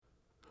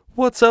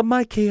What's up,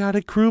 my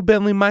chaotic crew?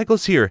 Bentley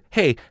Michaels here.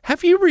 Hey,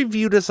 have you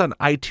reviewed us on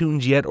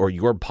iTunes yet, or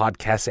your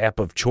podcast app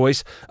of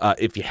choice?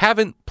 If you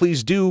haven't,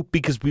 please do,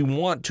 because we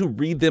want to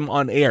read them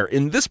on air.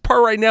 In this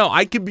part right now,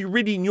 I could be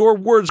reading your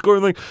words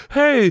going like,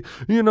 hey,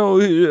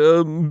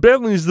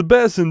 Bentley's the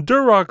best, and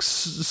Durock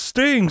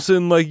stinks,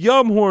 and like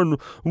Yamhorn,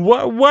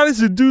 why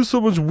does it do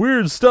so much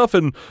weird stuff?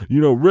 And,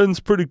 Ren's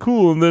pretty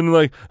cool. And then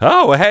like,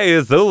 oh, hey,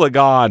 it's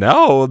Ulagon.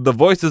 Oh, the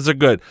voices are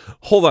good.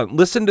 Hold on,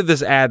 listen to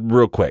this ad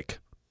real quick.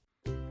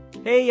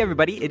 Hey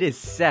everybody, it is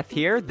Seth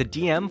here, the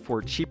DM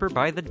for Cheaper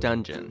by the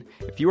Dungeon.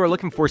 If you are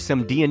looking for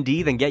some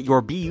D&D, then get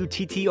your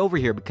BUTT over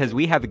here because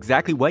we have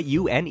exactly what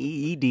you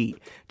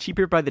need.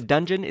 Cheaper by the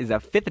Dungeon is a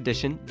 5th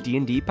edition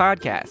D&D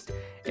podcast,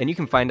 and you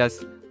can find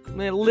us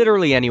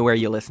literally anywhere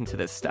you listen to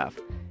this stuff.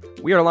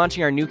 We are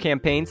launching our new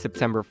campaign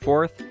September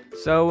 4th,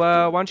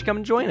 so why don't you come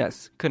and join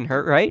us? Couldn't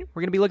hurt, right?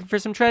 We're going to be looking for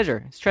some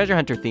treasure. It's treasure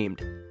hunter themed,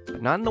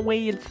 but not in the way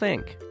you'd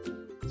think.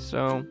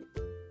 So,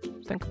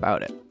 think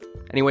about it.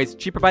 Anyways,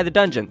 Cheaper by the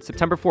Dungeon,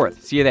 September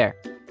 4th. See you there.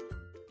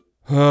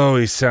 Oh,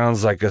 he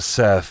sounds like a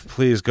Seth.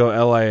 Please go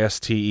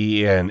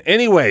Listen.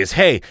 Anyways,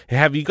 hey,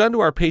 have you gone to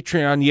our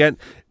Patreon yet?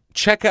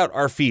 Check out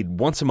our feed.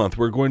 Once a month,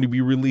 we're going to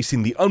be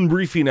releasing the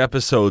Unbriefing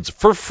episodes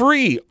for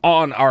free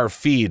on our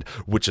feed,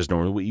 which is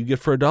normally what you get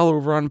for $1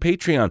 over on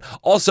Patreon.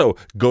 Also,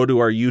 go to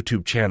our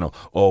YouTube channel.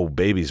 Oh,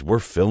 babies, we're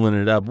filling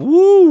it up.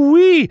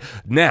 Woo-wee!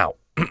 Now,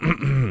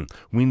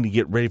 we need to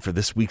get ready for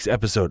this week's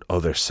episode. Oh,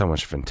 there's so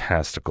much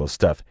fantastical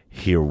stuff.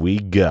 Here we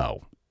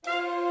go.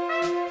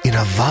 In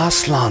a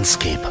vast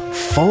landscape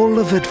full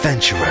of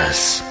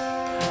adventurers,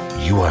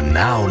 you are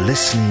now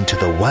listening to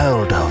the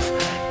world of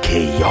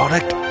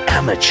chaotic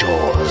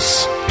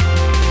amateurs.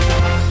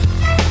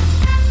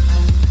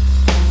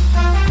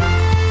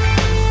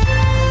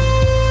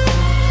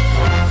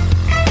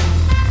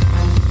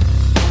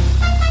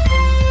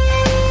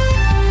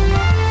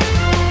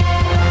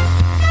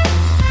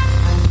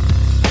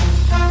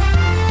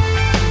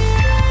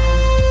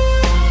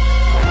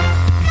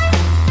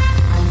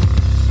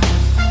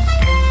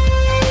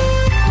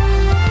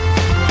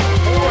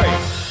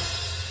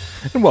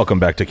 And welcome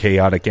back to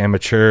Chaotic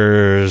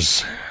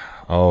Amateurs.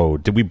 Oh,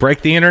 did we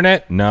break the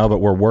internet? No, but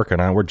we're working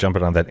on it. We're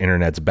jumping on that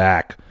internet's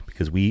back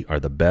because we are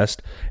the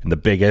best and the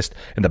biggest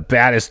and the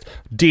baddest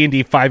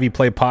D&D 5e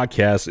play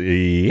podcast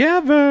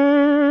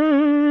ever.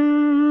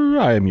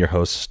 I am your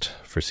host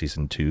for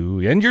Season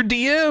 2 and your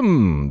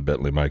DM,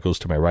 Bentley Michaels.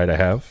 To my right, I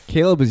have...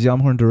 Caleb is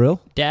Yamhorn Daril.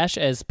 Dash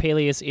as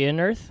Peleus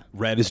Eonerth.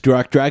 Red is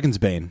Durock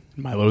Dragonsbane.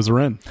 Milo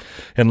Zarin.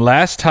 And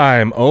last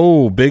time,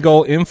 big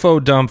ol'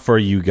 info dump for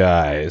you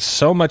guys.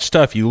 So much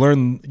stuff. You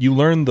learn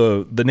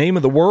the name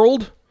of the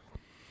world,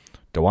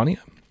 Dawania.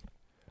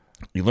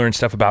 You learn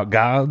stuff about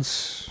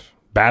gods,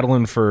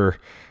 playing for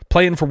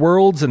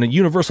worlds in a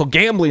universal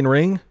gambling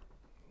ring.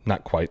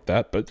 Not quite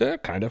that, but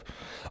kind of.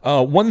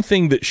 One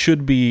thing that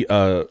should be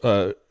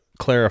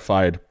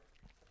clarified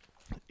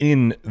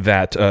in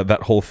that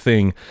whole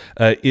thing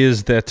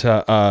is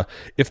that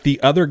if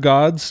the other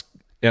gods,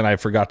 and I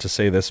forgot to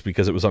say this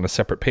because it was on a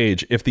separate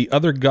page, if the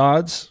other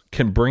gods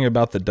can bring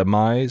about the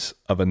demise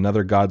of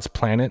another god's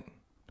planet,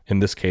 in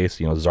this case,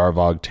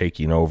 Zarvog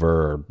taking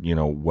over, or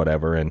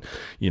whatever, and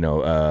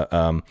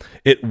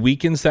it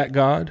weakens that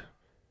god,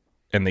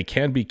 and they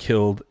can be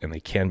killed and they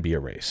can be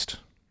erased.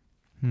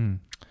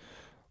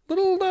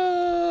 Little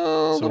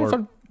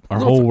fun. Our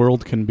whole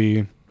world can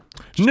be...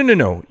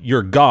 No.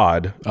 Your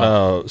god.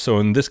 So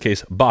in this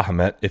case,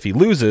 Bahamut, if he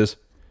loses,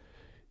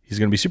 he's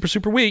going to be super,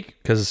 super weak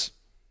because,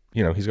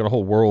 he's got a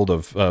whole world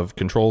of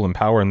control and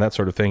power and that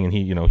sort of thing. And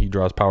he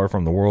draws power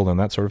from the world and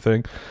that sort of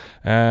thing.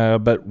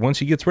 But once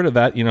he gets rid of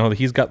that,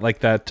 he's got like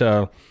that,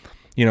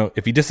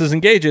 if he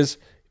disengages,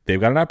 they've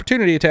got an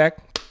opportunity attack.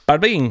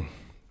 Bada bing.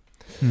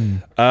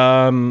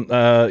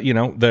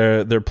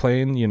 They're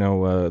playing,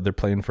 they're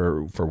playing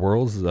for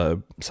worlds.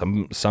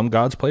 Some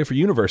gods play for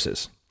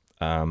universes.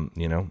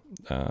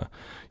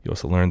 You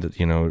also learned that,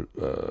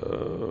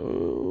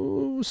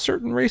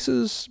 certain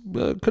races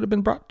could have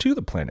been brought to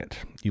the planet.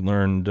 You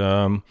guys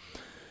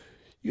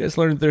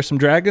learned there's some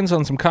dragons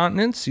on some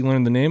continents. You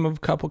learned the name of a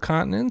couple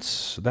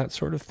continents, that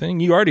sort of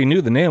thing. You already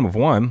knew the name of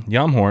one,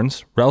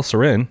 Yamhorns, Rel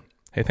Sarin.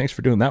 Hey, thanks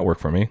for doing that work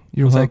for me.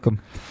 You're welcome.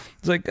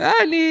 It's like,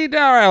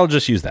 I'll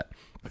just use that.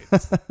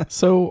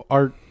 So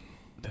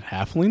did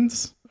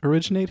halflings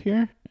originate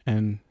here?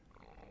 And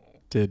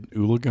did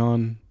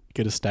Ulagon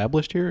get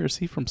established here, or is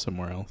he from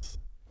somewhere else?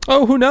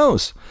 Oh, who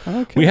knows?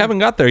 Okay. We haven't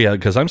got there yet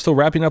because I'm still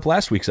wrapping up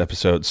last week's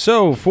episode.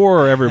 So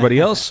for everybody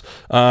else,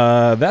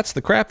 that's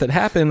the crap that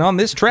happened on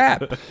this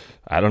trap.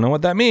 I don't know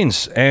what that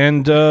means.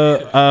 And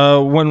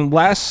when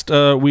last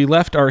we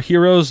left our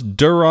heroes,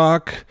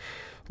 Durock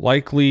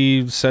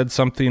likely said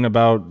something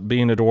about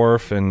being a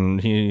dwarf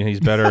and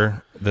he's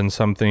better than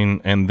something.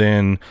 And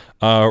then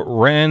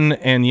Ren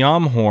and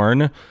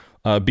Yamhorn,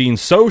 being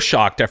so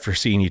shocked after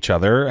seeing each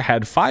other,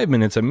 had 5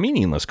 minutes of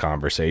meaningless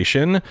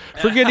conversation,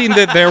 forgetting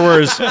that there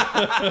was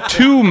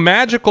 2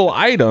 magical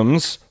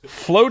items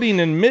floating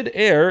in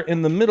midair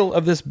in the middle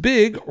of this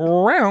big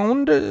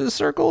round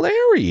circled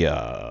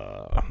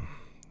area.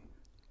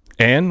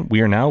 And we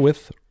are now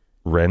with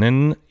Ren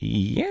and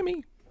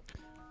Yami.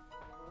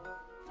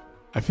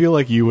 I feel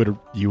like you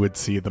would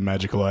see the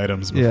magical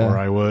items before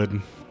Yeah. I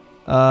would.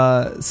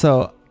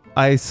 So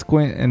I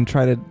squint and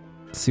try to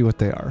see what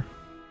they are.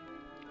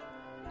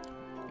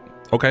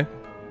 Okay.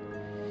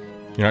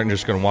 You're not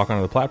just going to walk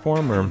onto the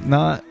platform, or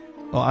Not.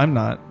 Well, I'm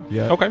not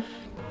yet. okay?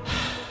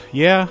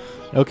 Yeah.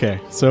 Okay.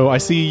 So I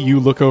see you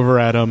look over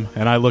at him,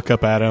 and I look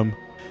up at him,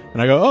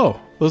 and I go, "Oh,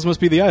 those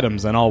must be the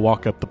items." And I'll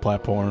walk up the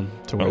platform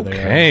to where they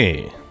are.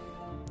 Okay.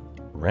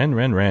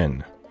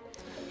 Ren.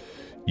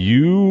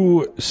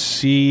 You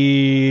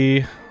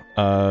see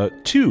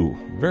two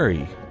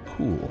very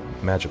cool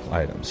magical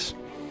items.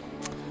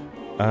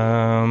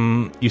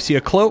 You see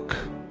a cloak,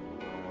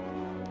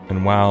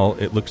 and while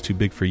it looks too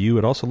big for you,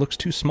 it also looks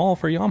too small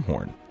for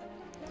Yamhorn.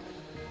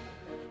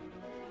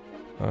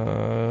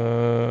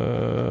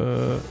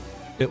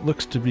 It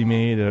looks to be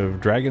made of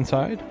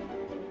dragon's-hide.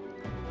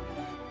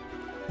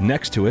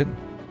 Next to it,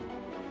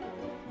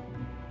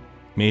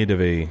 made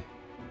of a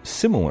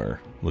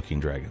similar-looking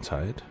dragon's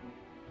hide,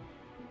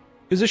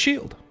 is a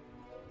shield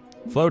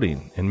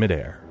floating in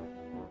midair.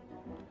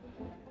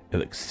 It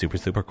looks super,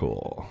 super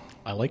cool.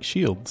 I like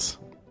shields.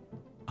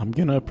 I'm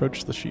gonna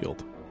approach the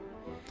shield.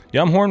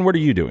 Yamhorn, what are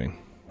you doing?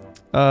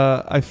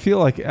 I feel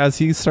like as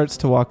he starts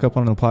to walk up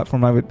on the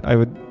platform, I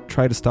would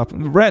try to stop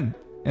him. Ren!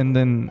 And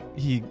then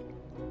he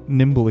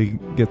nimbly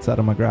gets out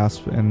of my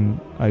grasp, and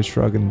I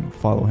shrug and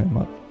follow him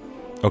up.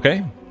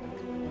 Okay.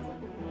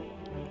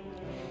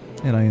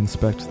 And I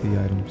inspect the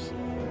items.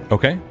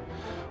 Okay.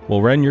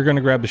 Well, Ren, you're going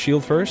to grab the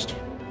shield first.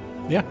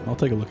 Yeah, I'll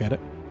take a look at it.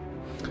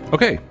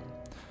 Okay.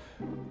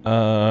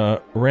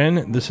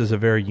 Ren, this is a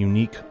very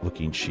unique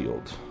looking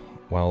shield.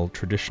 While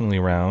traditionally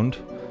round,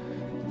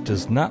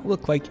 does not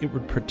look like it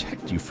would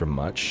protect you from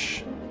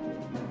much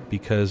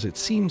because it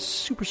seems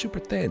super, super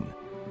thin.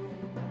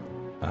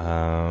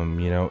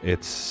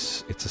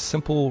 It's a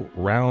simple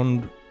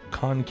round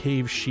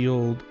concave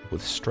shield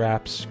with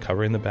straps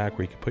covering the back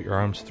where you can put your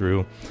arms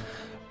through.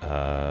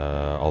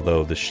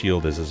 Although the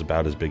shield is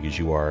about as big as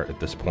you are at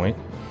this point.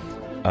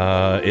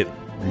 It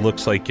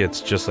looks like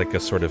it's just like a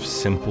sort of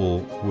simple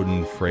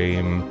wooden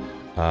frame.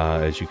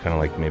 As you kind of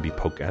like maybe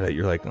poke at it,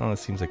 you're like, oh, it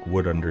seems like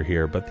wood under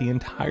here. But the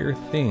entire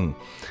thing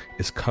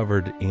is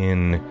covered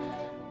in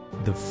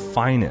the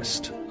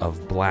finest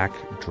of black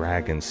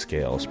dragon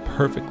scales,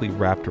 perfectly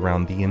wrapped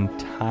around the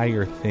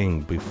entire thing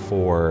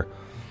before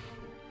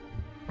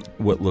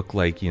what looked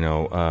like,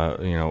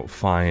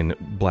 fine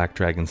black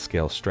dragon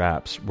scale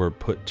straps were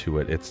put to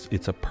it.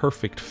 It's a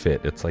perfect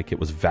fit. It's like it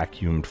was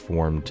vacuumed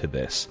formed to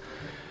this.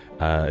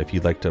 If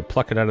you'd like to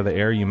pluck it out of the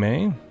air, you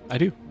may. I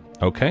do.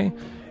 Okay.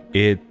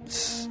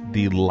 It's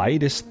the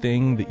lightest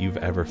thing that you've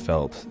ever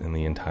felt in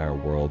the entire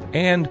world,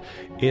 and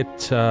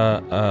it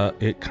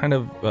kind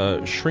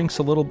of shrinks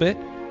a little bit.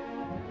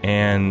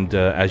 And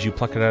as you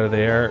pluck it out of the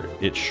air,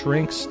 it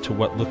shrinks to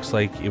what looks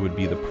like it would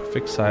be the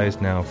perfect size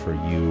now for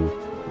you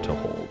to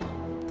hold.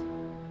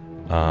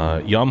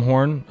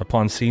 Yamhorn,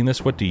 upon seeing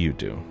this, what do you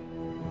do?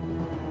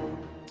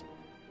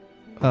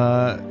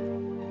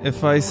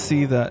 If I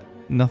see that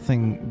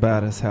nothing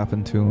bad has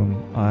happened to him,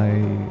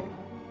 I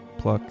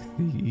pluck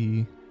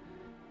the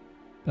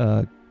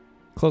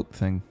cloak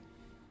thing.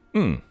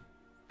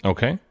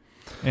 Okay.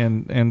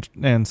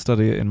 And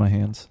study it in my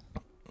hands.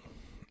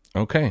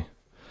 Okay.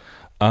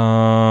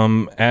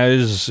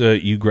 As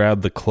you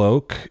grab the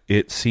cloak,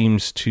 it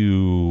seems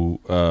to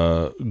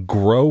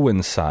grow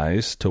in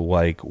size to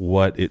like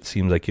what it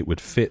seems like it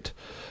would fit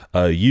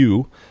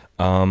you.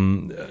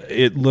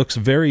 It looks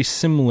very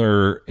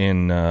similar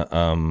in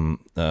to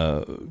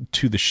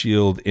the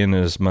shield in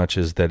as much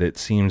as that it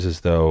seems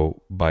as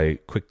though by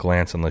quick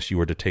glance, unless you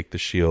were to take the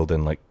shield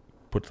and like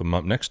put them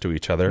up next to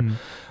each other,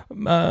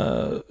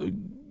 the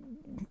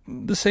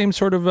same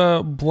sort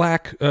of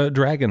black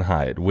dragon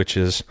hide, which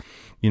is,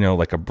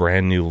 like a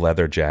brand new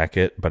leather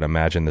jacket, but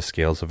imagine the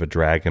scales of a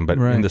dragon. But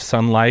in the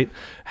sunlight,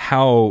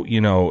 how,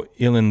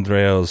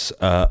 Ilindreo's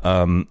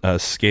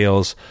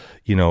scales,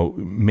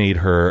 made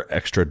her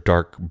extra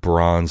dark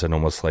bronze and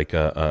almost like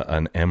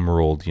an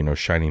emerald,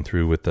 shining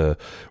through with the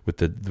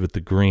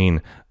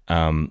green.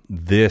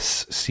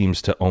 This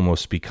seems to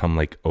almost become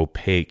like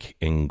opaque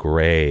and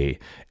gray,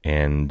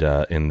 and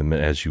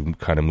as you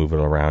kind of move it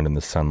around in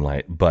the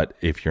sunlight. But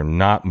if you're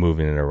not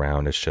moving it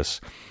around, it's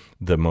just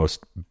the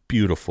most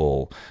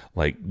beautiful,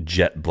 like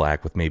jet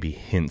black with maybe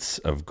hints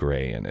of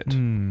gray in it.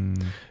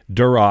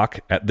 Duroc,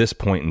 at this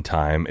point in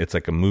time, it's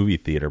like a movie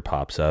theater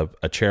pops up,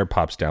 a chair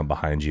pops down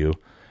behind you,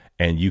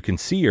 and you can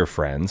see your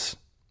friends,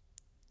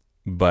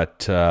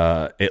 but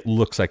it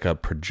looks like a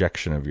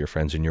projection of your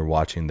friends, and you're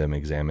watching them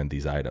examine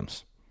these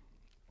items.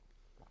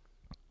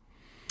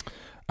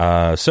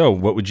 So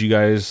what would you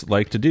guys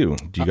like to do?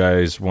 Do you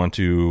guys want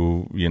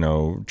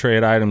to,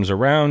 trade items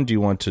around? Do you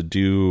want to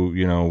do,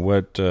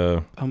 what?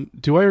 Do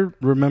I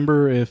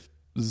remember if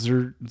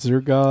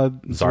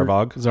Zarbog?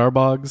 Zarvog,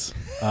 Zarvog.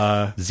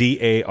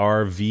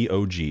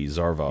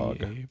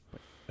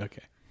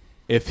 Okay.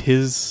 If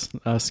his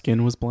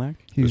skin was black?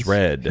 It was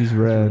red. He's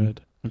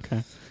red.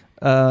 Okay.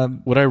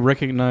 Would I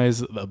recognize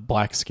the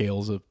black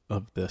scales of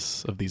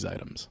these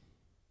items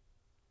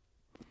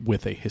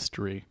with a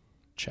history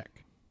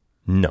check?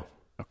 No.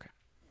 Okay.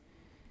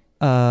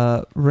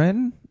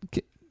 Ren,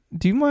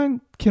 do you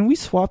mind? Can we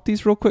swap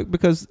these real quick?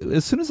 Because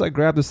as soon as I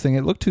grab this thing,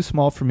 it looked too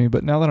small for me.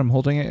 But now that I'm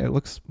holding it, it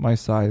looks my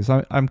size.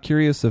 I'm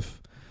curious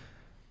if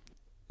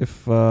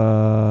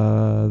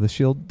the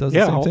shield does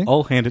the same thing.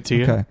 I'll hand it to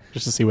you Okay.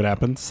 just to see what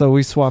happens. So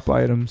we swap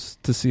items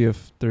to see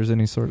if there's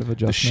any sort of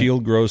adjustment. The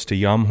shield grows to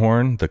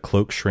Yamhorn. The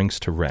cloak shrinks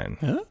to Ren.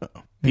 Oh,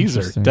 these are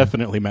Interesting.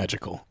 definitely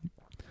magical.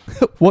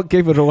 What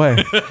gave it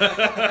away?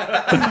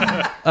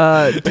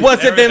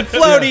 Was it been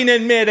floating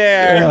in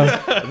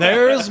midair?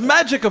 There's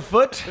magic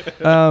afoot.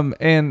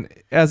 And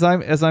as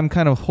I'm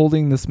kind of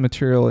holding this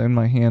material in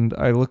my hand,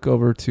 I look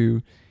over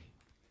to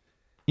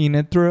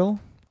Inedril.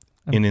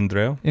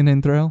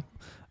 Inindrel?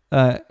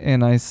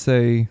 And I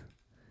say,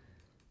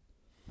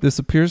 this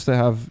appears to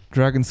have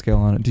dragon scale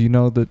on it. Do you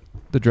know that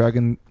the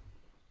dragon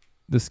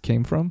this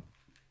came from?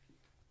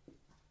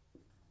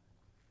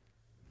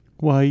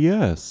 Why,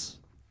 yes.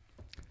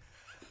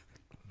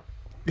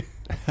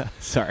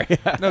 Sorry.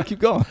 No, keep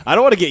going. I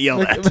don't want to get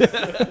yelled at. Is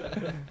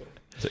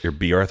that your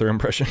B. Arthur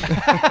impression?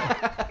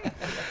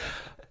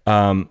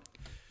 One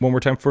more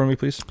time for me,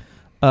 please.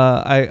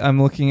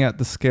 I'm looking at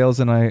the scales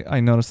and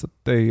I notice that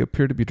they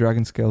appear to be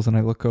dragon scales, and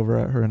I look over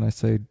at her and I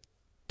say,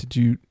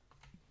 do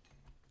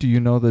you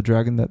know the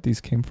dragon that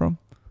these came from?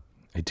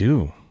 I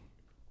do.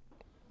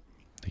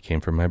 They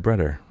came from my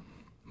brother.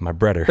 My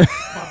brother.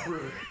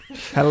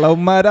 Hello,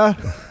 Mada.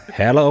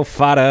 Hello,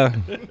 fada.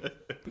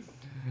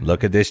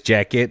 Look at this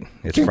jacket.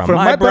 It's Came from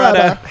my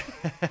brother.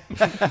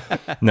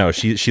 No,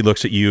 she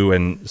looks at you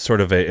and sort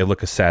of a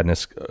look of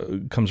sadness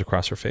comes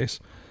across her face.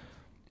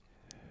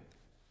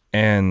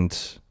 And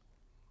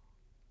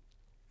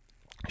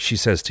she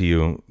says to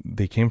you,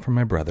 they came from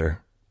my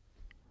brother.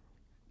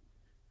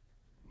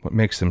 What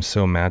makes them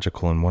so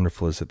magical and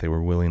wonderful is that they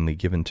were willingly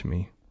given to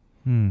me.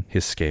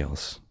 His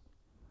scales.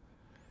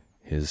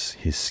 His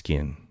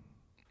skin.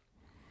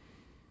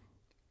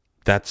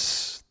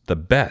 That's the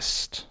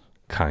best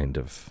kind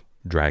of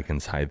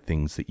dragon's hide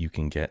things that you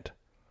can get.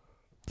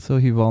 So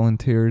he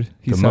volunteered.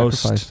 He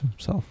sacrificed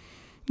himself.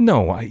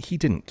 No, he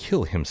didn't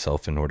kill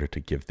himself in order to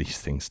give these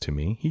things to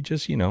me. He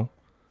just,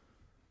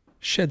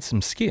 shed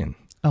some skin.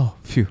 Oh,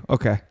 phew.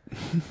 Okay.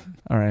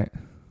 All right.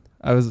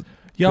 I was...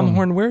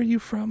 Yamhorn, where are you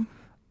from?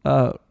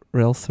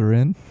 Rail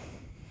Sarin.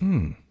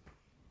 Then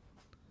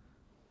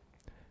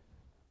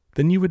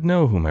you would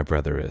know who my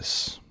brother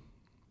is.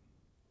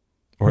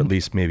 Or at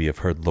least maybe have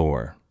heard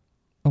lore.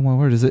 Oh my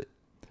word, is it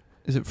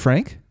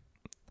Frank?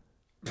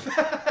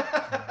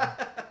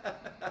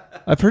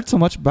 I've heard so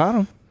much about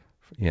him.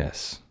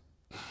 Yes.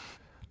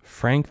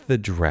 Frank the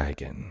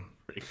Dragon.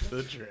 Frank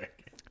the Dragon.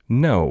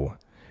 No.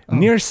 Oh.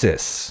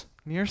 Nearsis.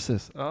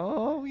 Nearsis.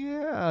 Oh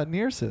yeah,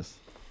 Nearsis.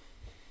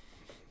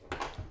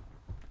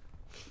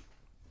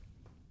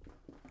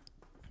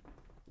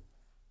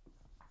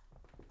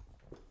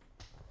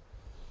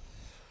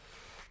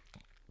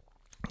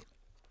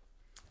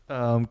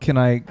 Can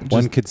I just...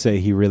 One could say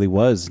he really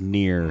was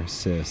near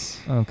sis.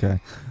 Okay.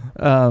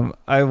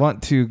 I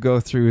want to go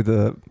through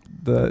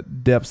the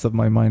depths of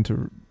my mind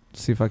to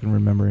see if I can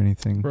remember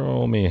anything.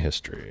 Roll me a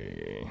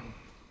history.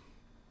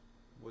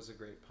 Was a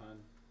great pun.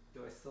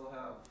 Do I still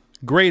have...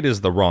 Great is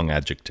the wrong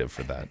adjective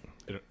for that.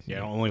 It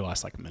only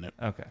lasts like a minute.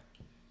 Okay.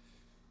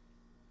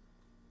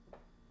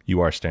 You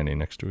are standing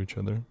next to each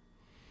other.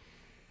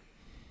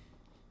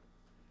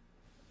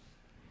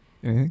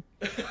 Anything?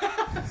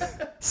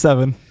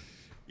 7.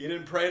 You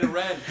didn't pray to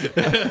Ren.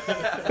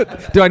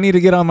 Do I need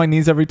to get on my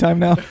knees every time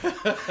now?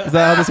 Is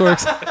that how this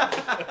works?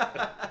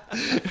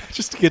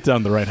 Just to get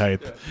down the right height.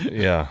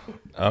 Yeah.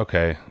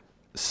 Okay.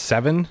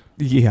 7?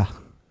 Yeah.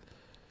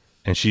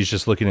 And she's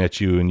just looking at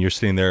you, and you're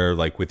sitting there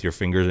like with your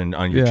fingers and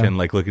on your chin,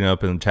 like looking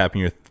up and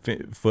tapping your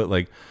foot,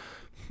 like,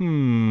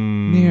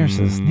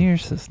 Nearsis.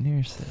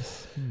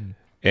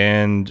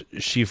 And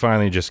she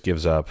finally just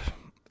gives up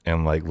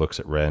and like looks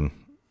at Ren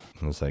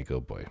and is like, "Oh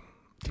boy."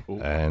 Ooh.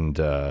 And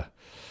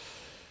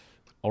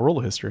I'll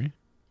roll a history.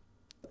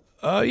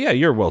 yeah,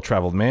 you're a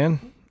well-traveled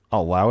man.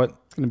 I'll allow it.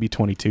 It's going to be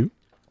 22.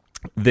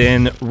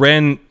 Then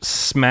Ren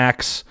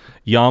smacks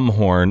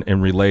Yamhorn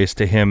and relays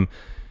to him,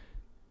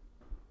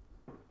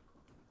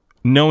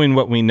 knowing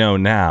what we know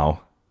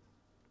now,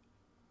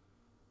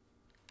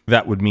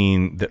 that would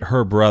mean that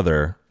her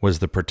brother was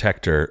the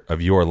protector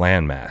of your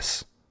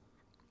landmass.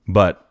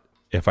 But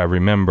if I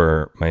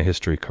remember my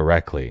history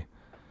correctly,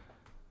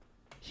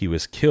 he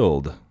was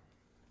killed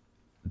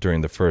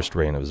during the first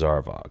reign of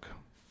Zarvog.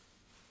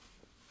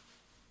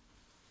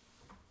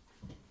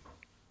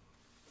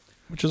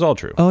 Which is all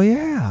true. Oh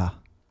yeah.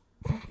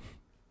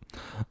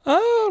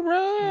 All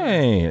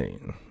right.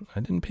 I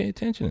didn't pay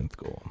attention in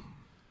school.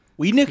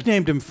 We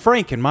nicknamed him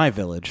Frank in my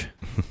village.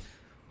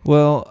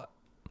 Well,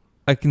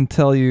 I can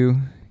tell you,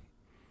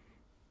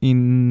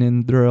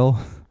 Inindril,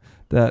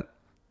 that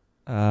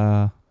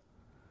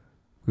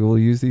we will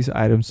use these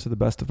items to the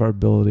best of our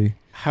ability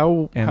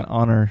How and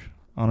honor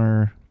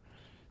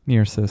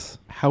Nearsis.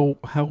 How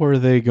are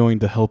they going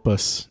to help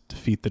us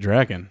defeat the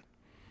dragon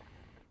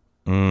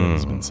that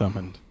has been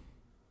summoned?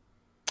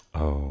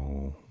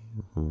 Oh,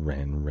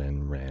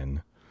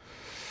 Ren.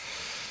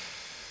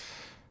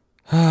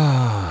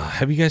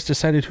 Have you guys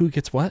decided who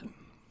gets what?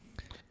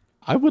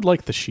 I would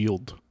like the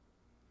shield.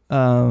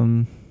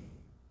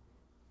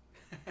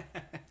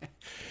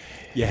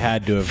 You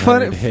had to have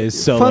Funny- heard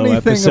his solo funny thing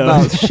episode.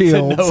 about to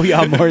shields. know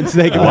Yamhorn's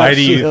thinking Why about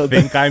do you shields.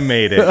 think I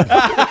made it?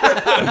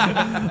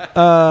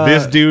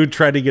 This dude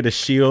tried to get a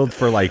shield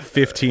for like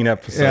 15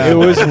 episodes. Yeah. It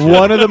was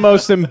one of the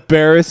most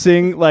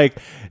embarrassing. Like,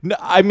 we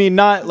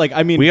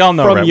all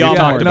know, right? from We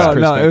talked Yamhorn's about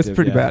no, it was perspective,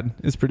 pretty yeah. bad.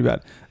 It was pretty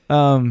bad.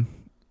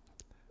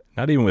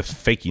 Not even with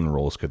faking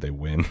rolls could they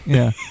win.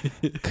 Yeah.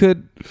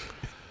 could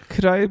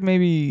I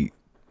maybe?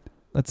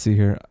 Let's see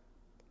here.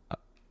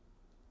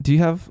 Do you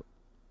have?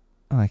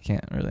 Oh, I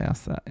can't really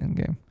ask that in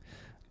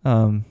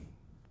game.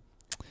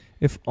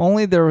 If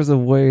only there was a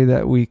way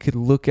that we could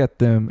look at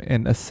them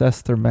and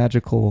assess their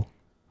magical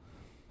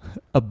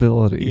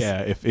abilities. Yeah,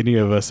 if any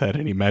of us had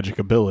any magic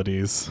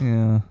abilities,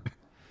 Yeah.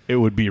 it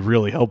would be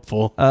really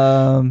helpful.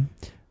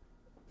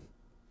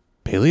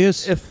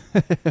 Peleus? If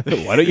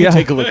Why don't you Yeah.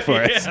 take a look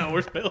for us?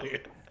 where's Billy?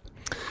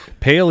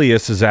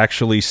 Peleus is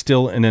actually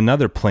still in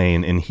another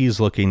plane, and he's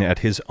looking at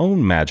his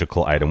own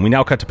magical item. We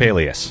now cut to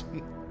Peleus.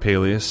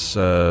 Peleus,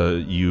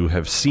 you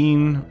have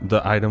seen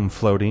the item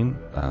floating.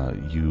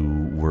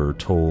 You were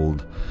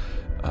told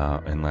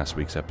in last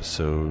week's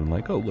episode,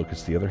 like, oh, look,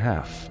 it's the other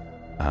half.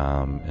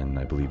 And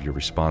I believe your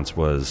response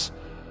was,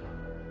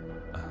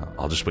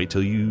 I'll just wait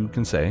till you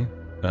can say,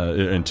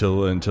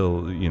 until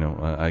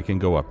I can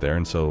go up there.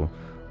 And so,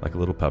 like a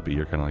little puppy,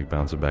 you're kind of like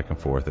bouncing back and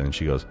forth. And then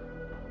she goes,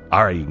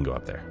 all right, you can go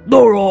up there.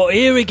 Alright,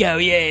 here we go,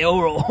 yeah,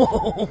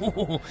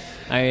 alright.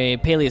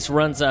 Peleus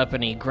runs up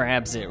and he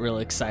grabs it real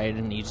excited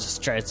and he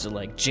just tries to,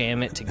 like,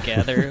 jam it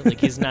together.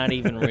 Like, he's not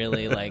even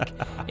really, like,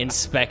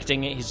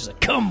 inspecting it. He's just like,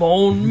 come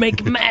on,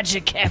 make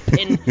magic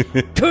happen.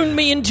 Turn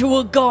me into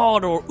a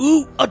god or,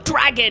 ooh, a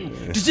dragon.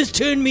 Does this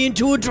turn me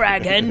into a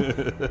dragon?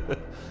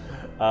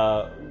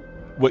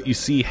 What you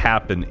see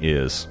happen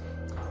is,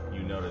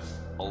 you notice,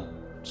 I'll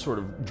sort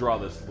of draw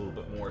this a little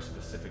bit more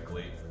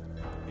specifically,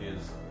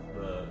 is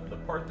the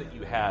part that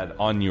you had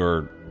on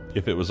your,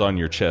 if it was on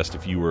your chest,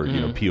 if you were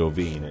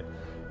POVing it,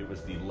 it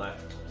was the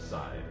left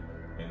side,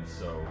 and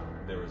so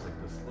there was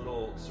like this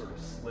little sort of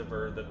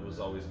sliver that was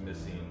always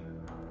missing,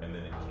 and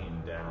then it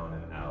came down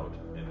and out,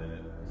 and then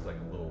it was like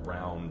a little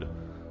round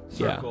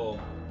circle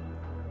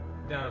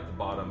down at the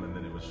bottom, and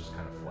then it was just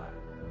kind of flat.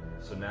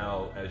 So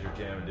now, as you're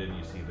jamming in,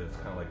 you see that it's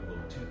kind of like a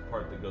little tooth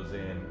part that goes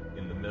in.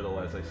 In the middle,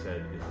 as I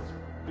said, is this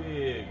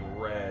big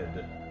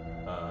red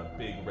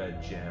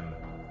gem,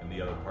 and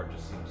the other part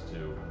just seems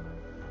to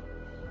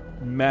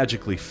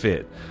magically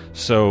fit.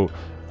 So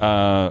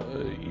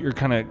you're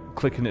kind of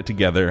clicking it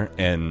together,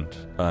 and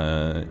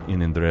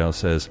Inendrael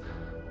says,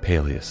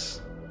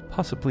 Peleus,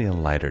 possibly a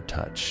lighter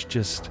touch.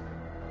 Just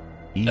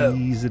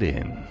ease it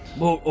in.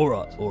 Well,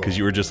 alright. Because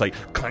you were just like,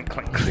 clank,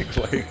 clank, clank,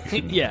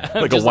 like, Yeah.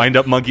 like a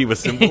wind-up monkey with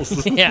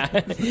cymbals. Yeah.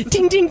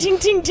 Ting, ting, ting,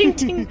 ting, ting,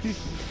 ting.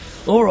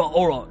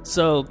 Alright.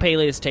 So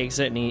Peleus takes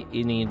it and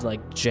he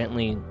like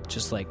gently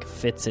just like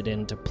fits it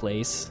into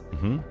place.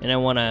 Mm-hmm. And I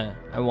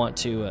want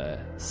to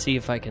see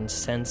if I can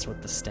sense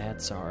what the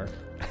stats are.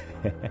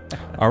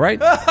 All right.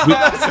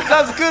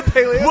 That's good,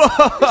 Peleus.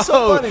 Whoa,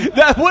 so funny.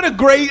 What a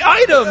great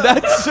item.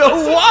 That's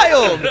so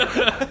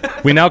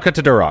wild. We now cut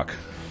to Duroc.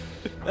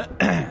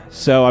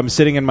 So I'm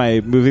sitting in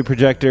my movie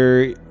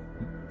projector,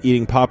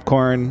 eating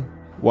popcorn,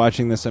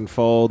 watching this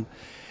unfold,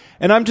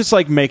 and I'm just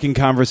like making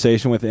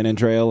conversation with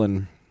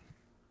Inendrael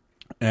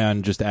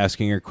and just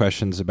asking her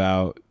questions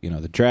about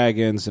the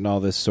dragons and all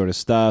this sort of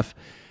stuff.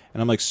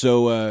 And I'm like,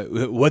 so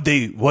what'd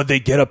they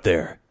get up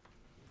there?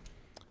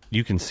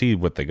 You can see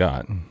what they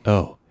got.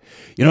 Oh,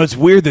 it's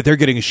weird that they're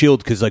getting a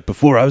shield because like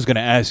before I was going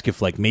to ask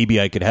if like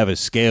maybe I could have a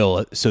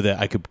scale so that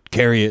I could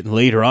carry it and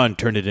later on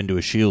turn it into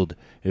a shield.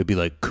 It would be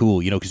like cool,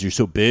 because you're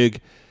so big.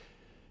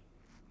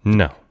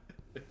 No.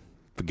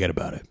 Forget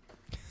about it.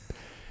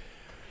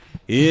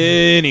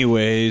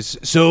 Anyways,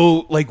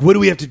 so like what do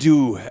we have to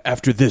do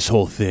after this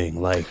whole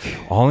thing? Like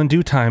All in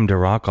due time,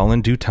 Duroc, all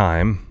in due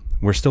time.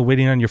 We're still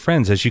waiting on your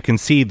friends. As you can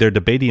see, they're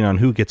debating on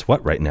who gets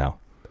what right now.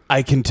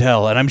 I can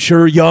tell, and I'm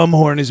sure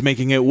Yamhorn is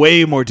making it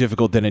way more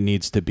difficult than it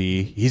needs to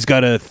be. He's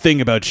got a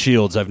thing about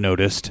shields, I've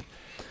noticed.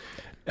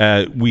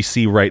 We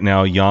see right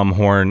now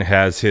Yamhorn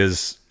has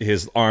his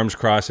arms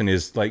crossed and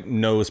his like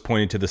nose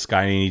pointing to the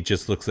sky, and he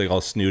just looks like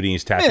all snooty.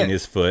 He's tapping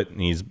his foot,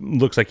 and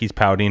looks like he's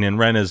pouting. And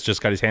Ren has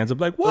just got his hands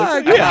up, like,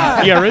 "What?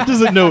 Yeah, Red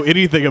doesn't know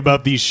anything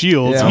about these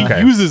shields. Yeah. He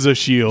Okay. uses a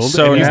shield,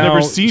 So and he's now-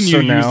 never seen so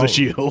you now- use the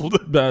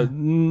shield.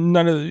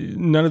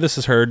 None of this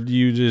is heard.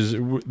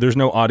 There's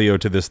no audio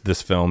to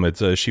this film.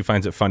 It's she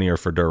finds it funnier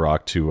for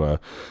Duroc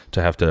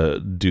to have to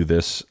do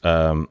this.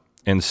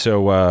 And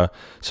so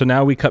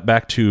now we cut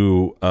back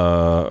to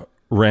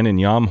Ren and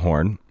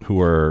Yamhorn, who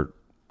are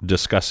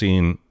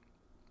discussing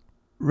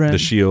Ren, the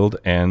shield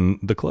and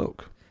the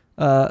cloak.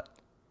 why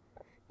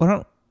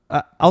don't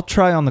I'll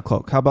try on the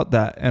cloak. How about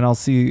that? And I'll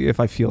see if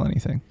I feel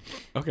anything.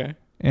 Okay.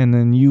 And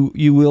then you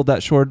wield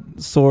that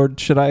sword.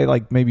 Should I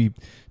like maybe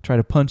try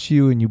to punch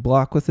you and you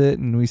block with it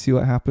and we see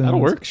what happens? That'll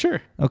work.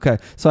 Sure. Okay.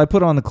 So I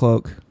put on the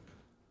cloak.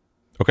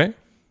 Okay.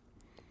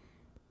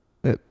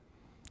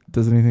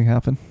 Does anything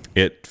happen?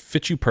 It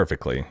fits you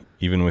perfectly,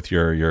 even with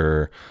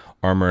your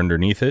armor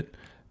underneath it,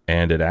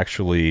 and it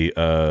actually,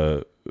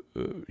 kind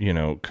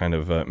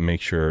of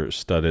makes your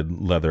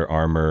studded leather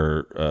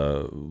armor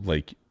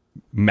like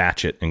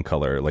match it in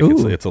color. Like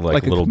Ooh, it's a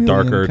like a little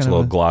chameleon darker, it's a kind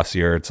little of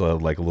glossier, it's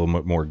like a little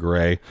bit more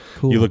gray.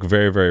 Cool. You look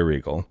very, very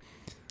regal,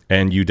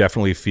 and you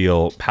definitely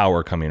feel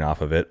power coming off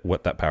of it.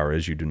 What that power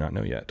is, you do not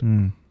know yet.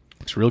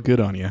 Looks real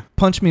good on you.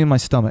 Punch me in my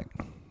stomach.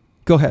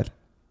 Go ahead.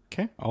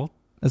 Okay.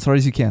 As hard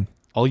as you can.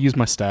 I'll use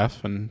my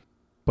staff and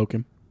poke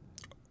him.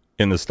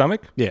 In the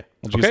stomach? Yeah.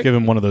 I'll just Okay. give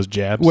him one of those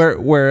jabs.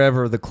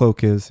 Wherever the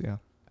cloak is, yeah.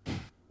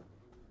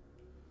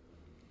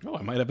 Oh,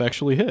 I might have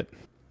actually hit.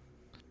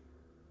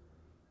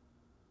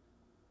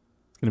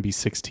 It's going to be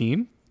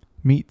 16.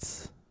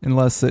 Meets.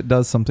 Unless it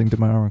does something to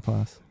my armor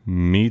class.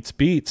 Meets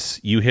beats.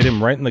 You hit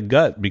him right in the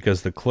gut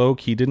because the cloak,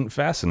 he didn't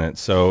fasten it,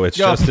 so it's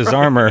just his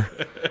armor,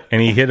 and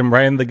he hit him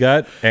right in the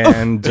gut,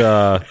 and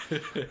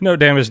no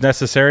damage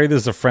necessary.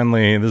 This is a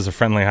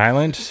friendly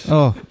Highland.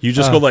 Oh, You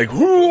just go like,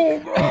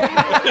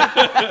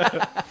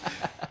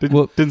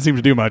 Didn't seem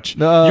to do much.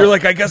 you're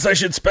like, I guess I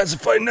should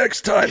specify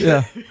next time.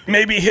 Yeah.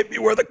 Maybe hit me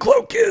where the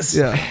cloak is.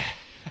 yeah.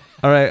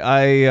 All right,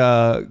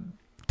 I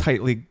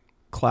tightly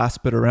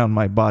clasp it around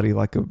my body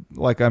like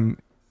I'm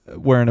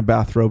wearing a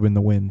bathrobe in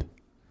the wind.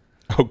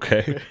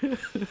 Okay.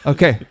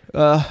 Okay,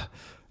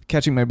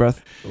 catching my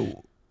breath.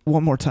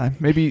 One more time.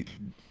 Maybe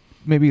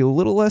a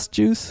little less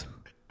juice.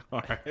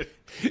 All right.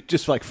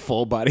 Just like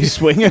full body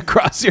swing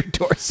across your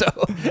torso.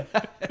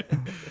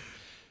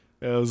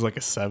 It was like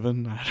a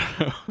 7. I don't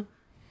know.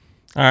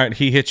 All right.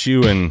 He hits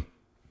you, and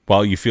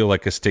while you feel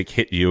like a stick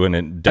hit you, and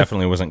it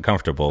definitely wasn't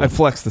comfortable, I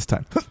flex this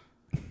time.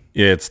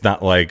 it's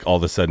not like all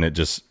of a sudden it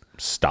just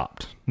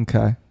stopped.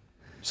 Okay.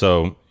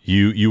 So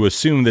you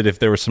assume that if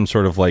there was some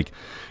sort of like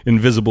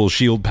invisible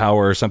shield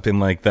power or something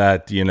like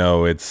that,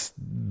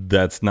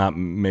 that's not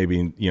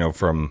maybe,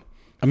 from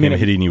him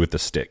hitting you with the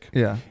stick.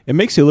 Yeah. It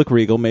makes you look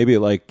regal. Maybe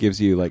it like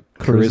gives you like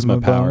charisma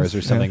Charisma powers bonus,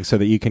 or something, yeah. so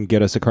that you can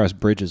get us across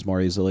bridges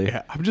more easily.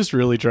 Yeah, I'm just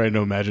really trying to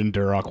imagine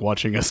Durok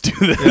watching us do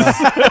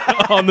this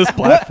on this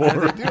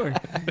platform. Doing?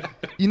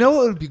 You know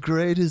what would be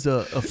great is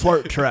a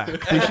fart track.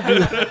 They should do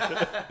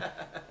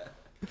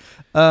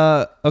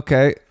that.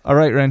 Okay. All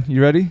right, Ren.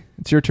 You ready?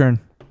 It's your turn.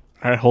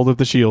 All right, hold up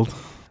the shield.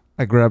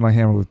 I grab my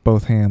hammer with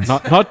both hands.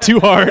 Not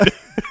too hard.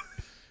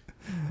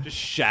 Just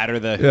shatter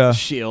the Yeah.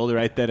 shield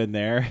right then and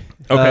there.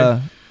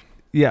 Okay.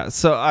 Yeah,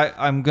 so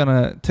I'm going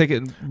to take it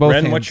in both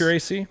Ren, hands. what's your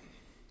AC?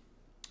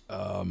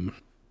 I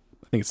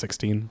think it's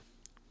 16.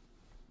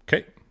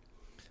 Okay.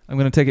 I'm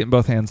going to take it in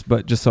both hands,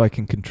 but just so I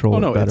can control Oh,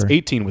 no, it better. it's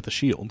 18 with the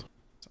shield.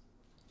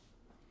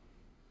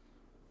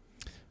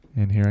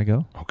 And here I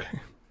go. Okay.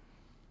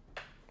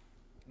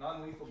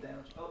 Non-lethal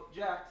damage. Oh,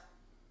 jacked.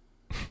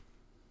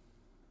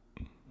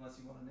 Unless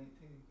you want an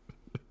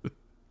 18.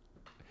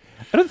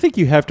 I don't think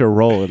you have to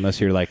roll unless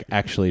you're like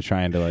actually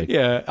trying to like.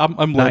 Yeah,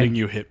 I'm letting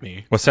you hit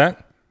me. What's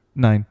that?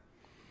 9.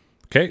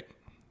 Okay.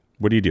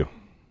 What do you do?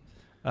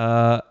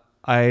 I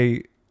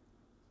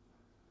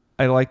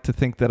like to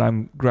think that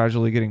I'm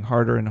gradually getting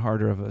harder and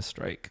harder of a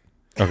strike.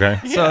 Okay.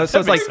 So it's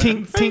like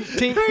tink, tink,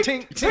 tink,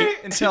 tink,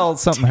 tink until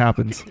something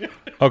happens.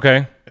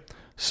 Okay.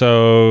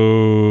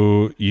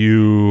 So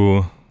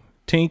you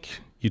tink,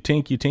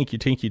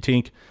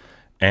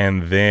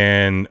 and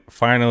then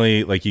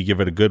finally, like, you give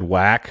it a good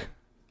whack.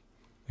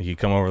 Like, you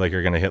come over like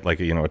you're going to hit like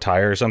a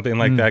tire or something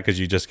like that because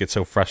you just get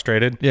so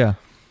frustrated. Yeah.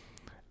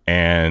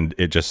 And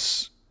it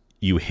just,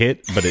 you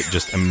hit, but it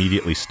just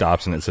immediately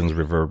stops and it sends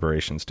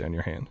reverberations down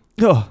your hand.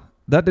 Oh,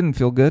 that didn't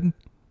feel good.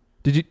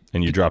 Did you?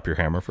 And you drop your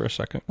hammer for a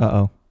second.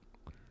 Uh-oh.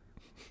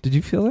 Did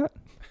you feel that?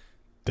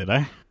 Did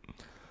I?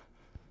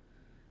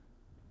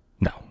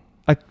 No.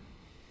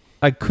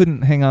 I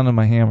couldn't hang on to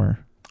my hammer.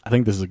 I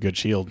think this is a good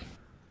shield.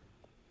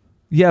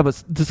 Yeah,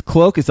 but this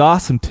cloak is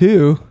awesome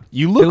too.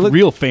 You look, look-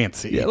 real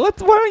fancy. Yeah, why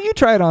don't you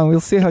try it on? We'll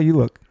see how you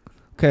look.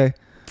 Okay.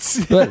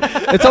 But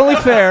it's only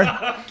fair.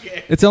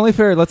 Okay. It's only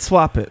fair. Let's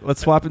swap it. Let's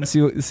swap it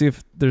and see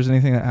if there's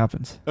anything that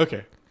happens.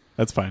 Okay,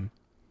 that's fine.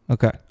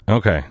 Okay.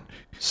 Okay.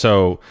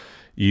 So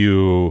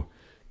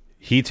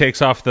he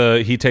takes off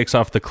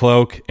the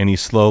cloak and he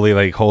slowly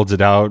like holds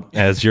it out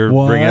as you're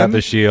bringing out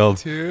the shield.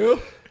 2.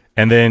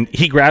 And then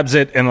he grabs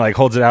it and like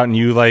holds it out and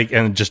you like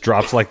and just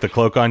drops like the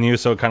cloak on you,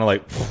 so it kind of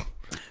like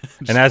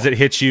and as it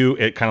hits you,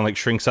 it kind of like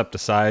shrinks up to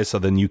size, so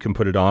then you can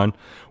put it on.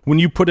 When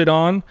you put it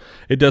on,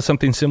 it does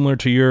something similar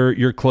to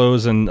your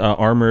clothes and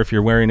armor if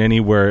you're wearing any,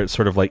 where it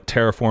sort of like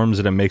terraforms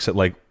it and makes it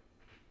like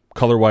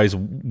color-wise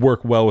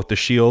work well with the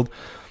shield.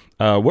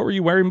 What were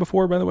you wearing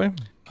before, by the way?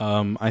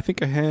 I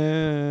think I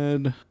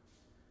had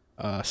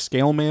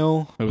scale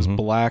mail. It was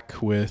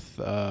black with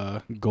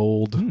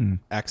gold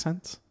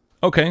accents.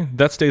 Okay,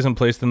 that stays in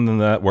place, then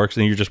that works,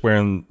 and you're just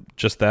wearing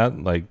just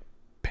that, like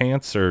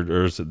pants,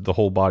 or is it the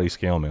whole body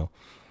scale mail?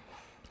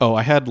 Oh,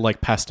 I had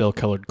like pastel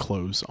colored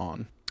clothes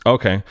on.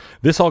 Okay.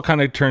 This all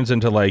kind of turns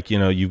into like,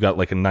 you've got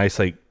like a nice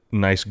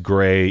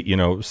gray,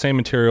 same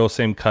material,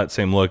 same cut,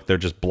 same look. They're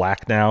just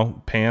black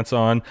now, pants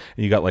on.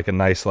 And you got like a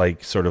nice,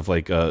 like sort of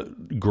like a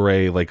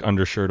gray, like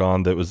undershirt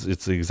on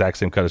it's the exact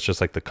same cut. It's just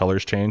like the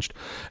colors changed.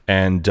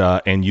 And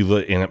you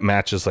look, and it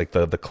matches like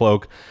the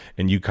cloak,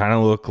 and you kind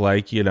of look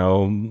like, a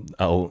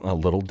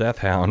little death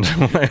hound.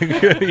 Like,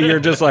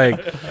 you're just like,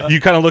 you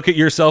kind of look at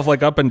yourself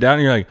like up and down,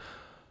 and you're like,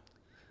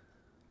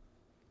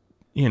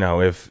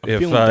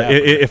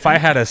 if I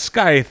had a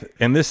scythe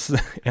and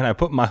I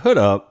put my hood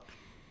up,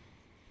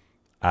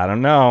 I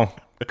don't know,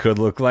 could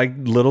look like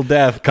little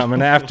death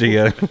coming after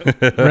you.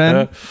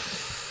 Ren,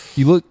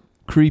 you look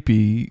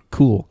creepy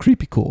cool.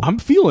 I'm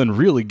feeling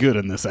really good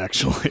in this,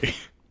 actually.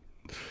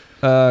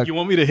 You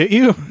want me to hit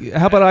you?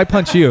 How about I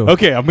punch you?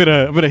 Okay, I'm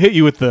gonna hit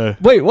you with the.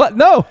 Wait, what?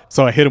 No.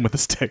 So I hit him with the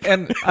stick,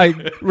 And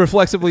I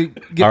reflexively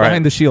get All right.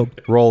 behind the shield.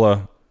 Roll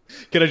a.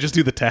 Can I just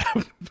do the tap?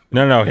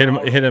 No,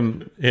 hit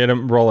him,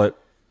 roll it,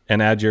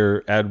 and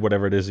add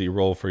whatever it is that you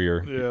roll for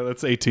your. Yeah,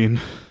 that's 18.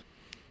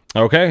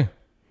 Okay.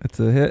 It's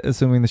a hit,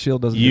 assuming the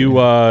shield doesn't.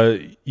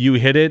 You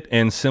hit it,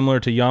 and similar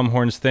to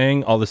Yamhorn's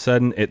thing, all of a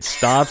sudden it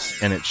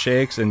stops and it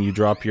shakes, and you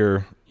drop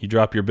your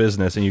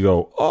business, and you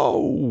go,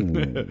 oh.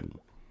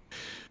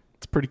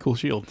 It's a pretty cool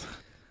shield.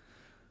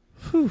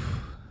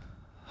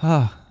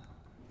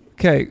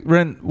 Okay,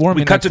 Ren, warn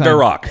me. We cut next to time.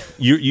 Duroc.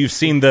 You've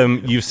seen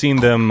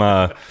them.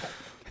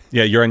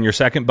 Yeah, you're on your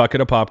second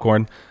bucket of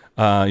popcorn.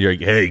 You're like,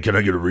 hey, can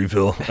I get a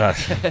refill?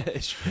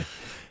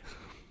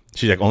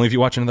 She's like, only if you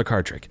watch another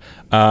card trick.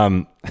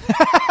 Yeah.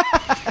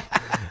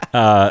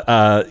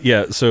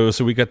 So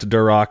we got to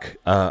Duroc,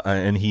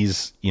 and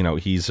he's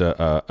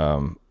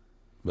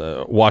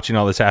watching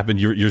all this happen.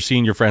 You're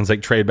seeing your friends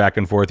like trade back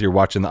and forth. You're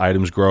watching the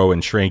items grow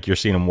and shrink. You're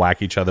seeing them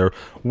whack each other.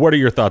 What are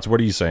your thoughts? What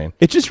are you saying?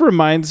 It just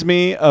reminds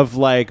me of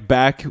like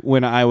back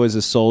when I was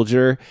a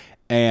soldier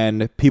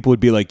and people would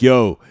be like,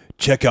 yo,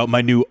 check out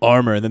my new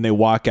armor. And then they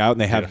walk out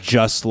and they have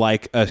just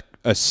like a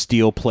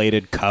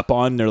steel-plated cup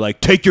on. They're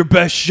like, take your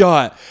best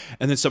shot.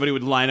 And then somebody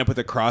would line up with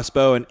a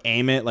crossbow and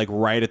aim it like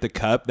right at the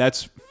cup.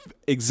 That's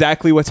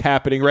exactly what's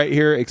happening right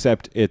here,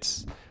 except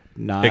it's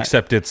not.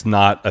 Except it's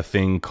not a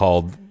thing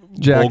called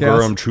Jackass.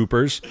 Bulgurum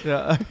Troopers.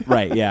 Yeah.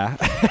 Right, yeah.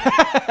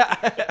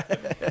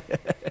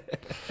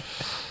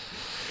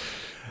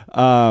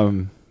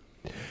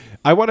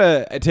 I want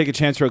to take a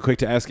chance real quick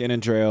to ask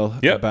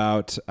Inandrail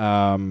about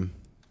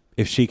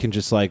if she can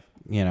just like,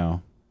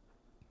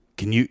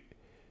 can you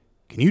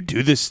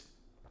do this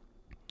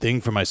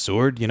thing for my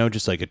sword?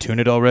 Just like attune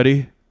it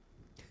already?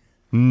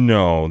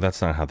 No,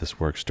 that's not how this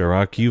works,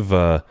 Duroc.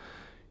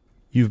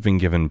 You've been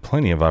given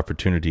plenty of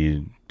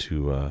opportunity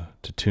to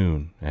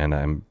tune, and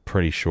I'm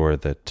pretty sure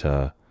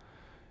that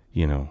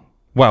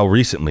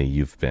recently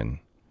you've been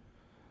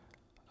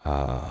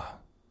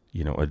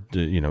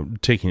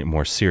taking it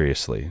more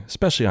seriously,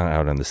 especially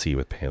out on the sea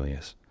with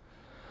Peleus.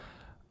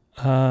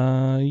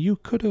 You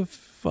could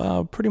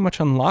have pretty much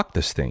unlocked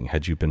this thing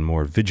had you been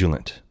more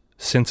vigilant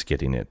since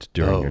getting it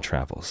during your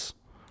travels.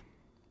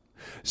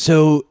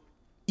 So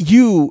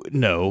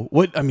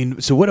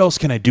what else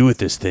can I do with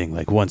this thing,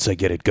 like, once I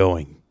get it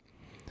going?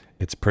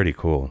 It's pretty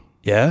cool.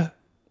 Yeah?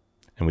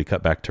 And we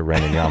cut back to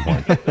Ren and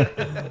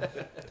Yamhorn.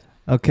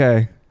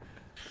 Okay.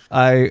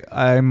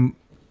 I'm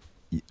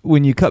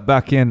when you cut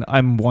back in,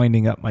 I'm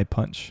winding up my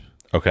punch.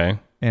 Okay.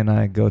 And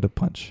I go to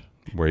punch.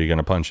 Where are you going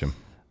to punch him?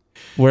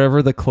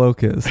 Wherever the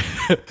cloak is.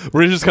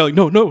 We're just kind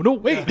of like, no,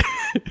 wait.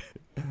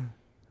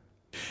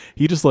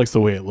 He just likes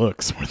the way it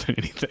looks more than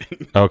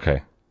anything.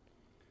 Okay.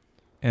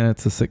 And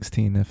it's a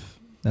 16 if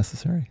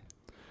necessary.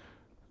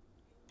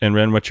 And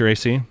Ren, what's your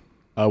AC?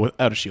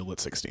 Without a shield,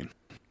 it's 16.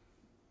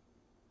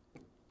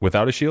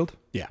 Without a shield?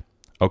 Yeah.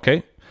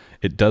 Okay.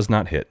 It does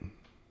not hit.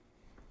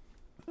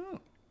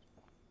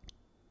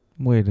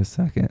 Wait a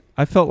second.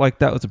 I felt like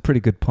that was a pretty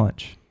good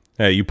punch.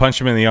 Hey, you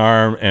punch him in the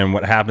arm, and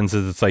what happens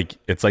is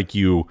it's like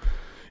you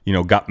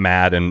got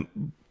mad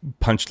and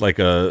punched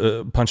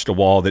a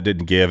wall that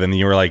didn't give, and then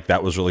you were like,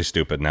 that was really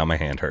stupid. Now my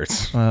hand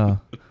hurts. And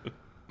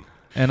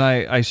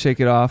I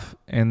shake it off,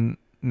 and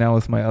now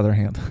with my other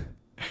hand.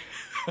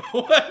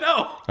 What?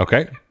 No.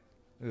 Okay.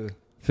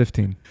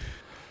 15.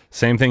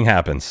 Same thing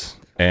happens,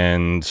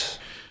 and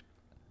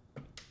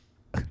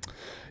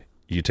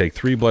you take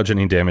 3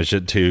 bludgeoning damage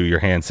to your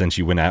hand since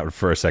you went out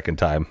for a second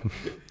time.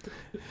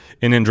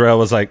 And Indrail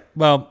was like,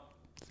 well,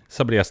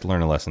 somebody has to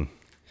learn a lesson.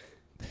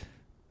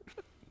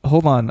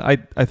 Hold on. I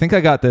think I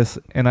got this,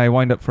 and I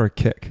wind up for a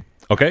kick.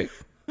 Okay.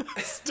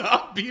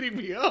 Stop beating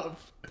me up.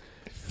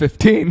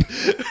 15.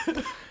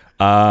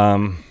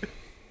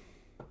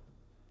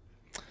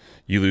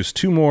 You lose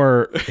 2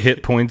 more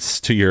hit points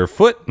to your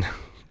foot.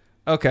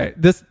 Okay.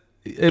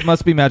 It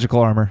must be magical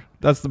armor.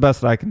 That's the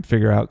best I can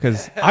figure out,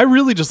 because I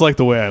really just like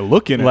the way I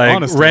look in it, Like,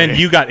 honestly. Ren,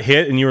 you got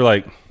hit, and you were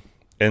like,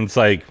 and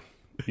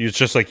it's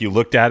just like you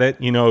looked at it,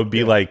 it'd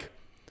be like,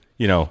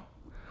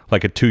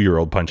 like a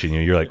 2-year-old punching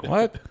you. You're like,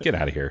 what? Get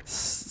out of here.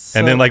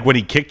 And then like when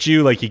he kicked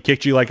you like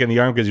in the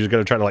arm because he was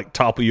going to try to like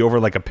topple you over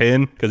like a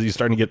pin because he's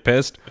starting to get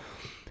pissed.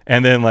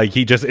 And then like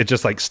it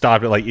just like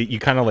stopped it. Like you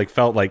kind of like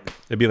felt like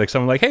it'd be like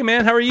someone like, hey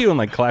man, how are you? And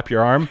like clap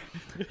your arm.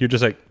 You're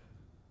just like,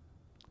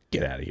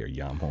 get out of here,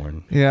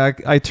 Yamhorn. Yeah,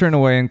 I turn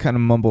away and kind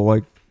of mumble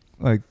like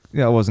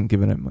yeah, I wasn't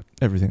giving it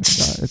everything.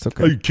 It's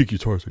okay. I kick you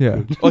twice.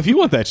 Yeah. Well, if you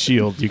want that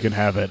shield, you can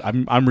have it.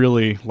 I'm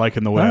really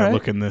liking the way All I right.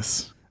 look in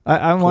this.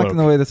 I'm cloak. liking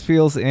the way this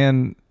feels,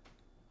 and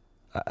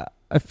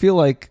I feel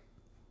like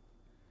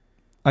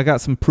I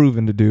got some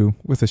proving to do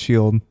with a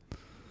shield.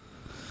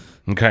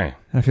 Okay.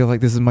 I feel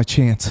like this is my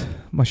chance,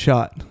 my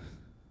shot.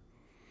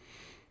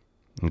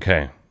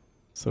 Okay.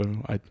 So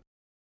I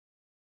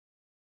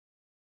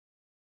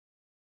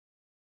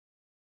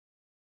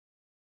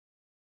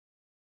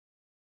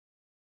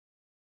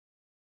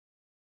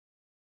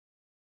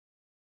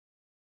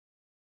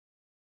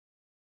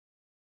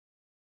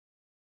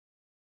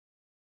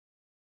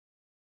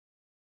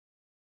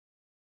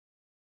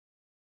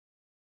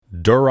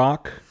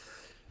Duroc,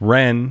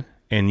 Ren,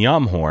 and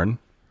Yamhorn.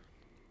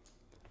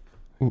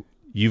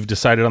 You've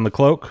decided on the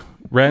cloak,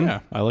 Ren? yeah,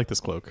 I like this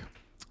cloak.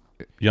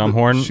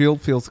 Yamhorn?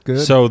 Shield feels good.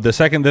 So the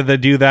second that they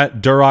do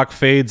that, Duroc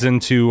fades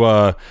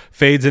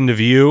into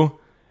view,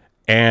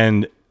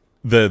 and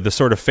the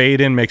sort of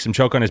fade in makes him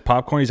choke on his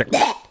popcorn. He's like,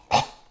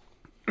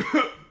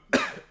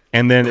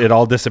 and then it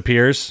all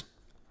disappears,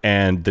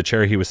 and the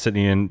chair he was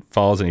sitting in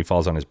falls, and he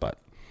falls on his butt.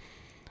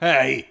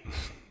 Hey,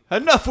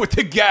 enough with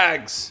the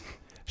gags.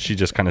 She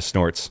just kind of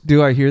snorts.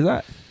 Do I hear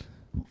that?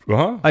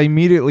 Uh-huh. I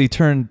immediately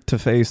turn to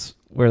face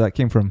where that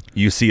came from.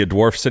 You see a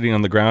dwarf sitting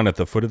on the ground at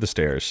the foot of the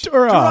stairs.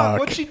 Duroc.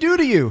 What'd she do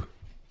to you?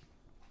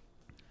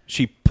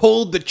 She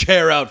pulled the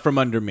chair out from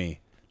under me.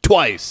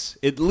 Twice.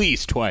 At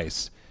least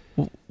twice.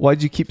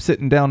 Why'd you keep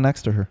sitting down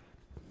next to her?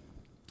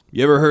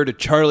 You ever heard of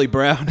Charlie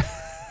Brown?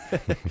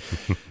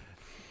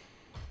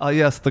 Oh,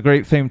 yes, the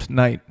great famed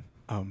knight.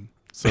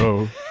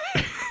 So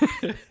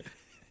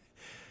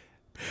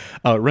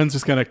Ren's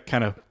just gonna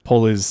kind of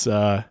pull his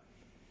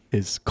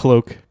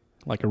cloak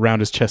like around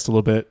his chest a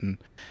little bit and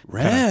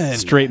Ren.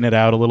 straighten it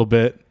out a little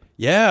bit.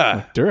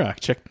 Yeah. Duroc,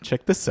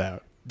 check this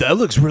out. That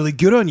looks really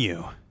good on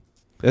you.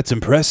 That's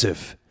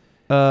impressive.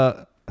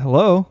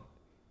 Hello?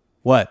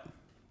 What?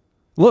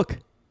 Look.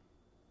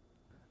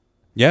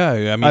 Yeah,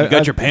 I mean, you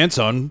got I- your pants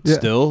on Yeah.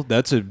 still.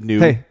 That's a new...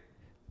 Hey,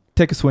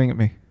 take a swing at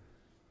me.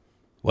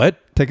 What?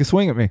 Take a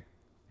swing at me.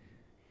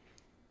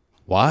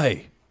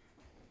 Why?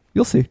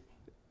 You'll see.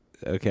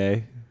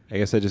 Okay. I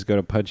guess I just go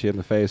to punch you in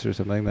the face or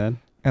something then.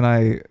 And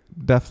I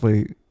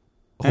definitely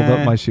hold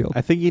up my shield.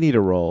 I think you need a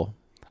roll.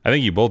 I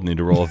think you both need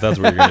to roll if that's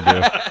what you're going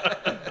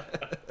to do.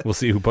 We'll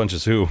see who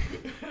punches who.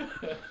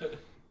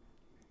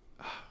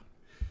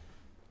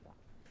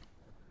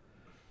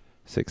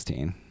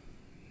 16.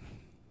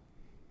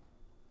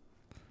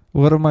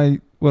 What am I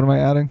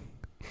adding?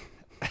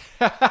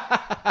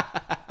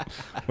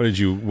 What'd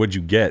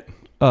you get?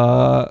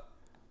 I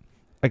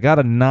got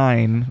a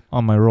 9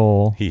 on my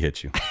roll. He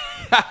hit you.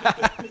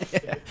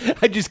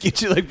 I just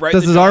get you like right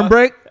Does his arm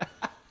break?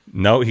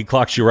 No, he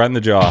clocks you right in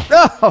the jaw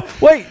Oh,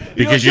 wait.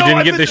 because you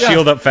didn't get the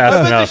shield up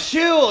fast enough.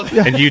 shield.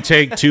 And you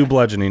take 2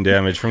 bludgeoning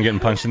damage from getting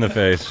punched in the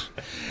face.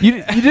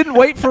 You didn't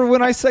wait for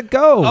when I said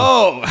go.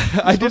 Oh,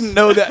 I didn't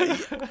know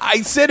that.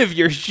 I said if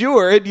you're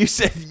sure, and you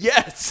said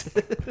yes.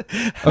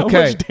 How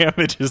Okay. much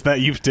damage is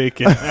that you've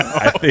taken?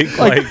 I think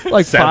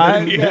like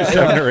 7, 5? yeah,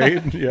 7 or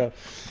 8.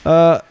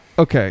 Yeah.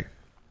 Okay.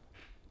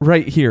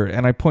 Right here.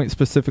 And I point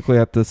specifically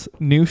at this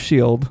new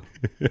shield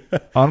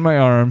on my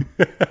arm.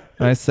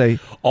 And I say,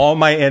 All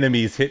my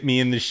enemies hit me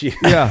in the shield.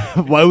 yeah,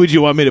 Why would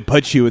you want me to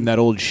punch you in that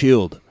old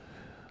shield?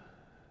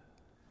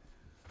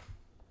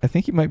 I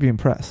think you might be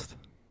impressed.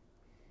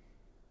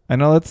 I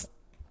know that's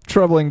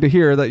troubling to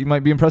hear that you might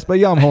be impressed by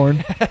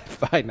Yamhorn.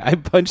 Fine, I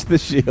punched the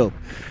shield.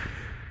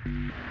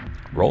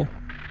 Roll.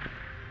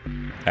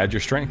 Add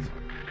your strength.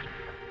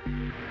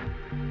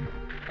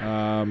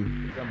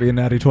 That'd be a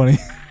natty 20.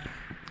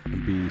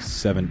 It'd be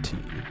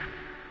 17.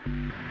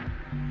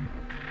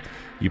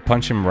 You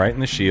punch him right in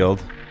the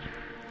shield,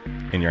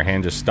 and your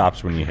hand just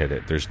stops when you hit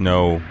it. There's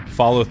no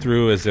follow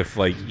through as if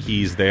like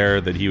he's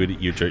there that he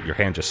would. Your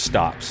hand just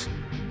stops,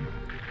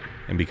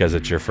 and because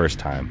it's your first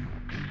time,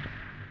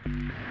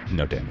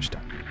 no damage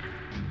done.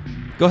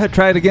 Go ahead,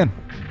 try it again.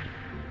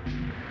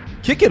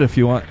 Kick it if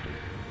you want.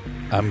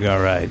 I'm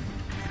all right.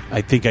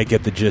 I think I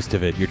get the gist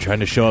of it. You're trying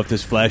to show off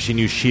this flashy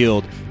new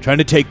shield, trying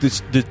to take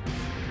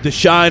the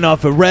shine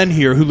off of Ren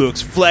here, who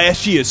looks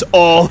flashy as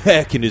all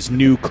heck in his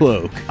new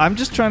cloak. I'm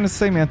just trying to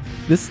say, man,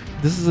 this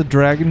is a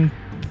dragon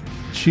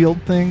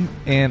shield thing,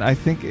 and I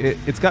think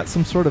it's got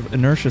some sort of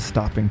inertia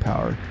stopping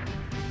power.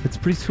 It's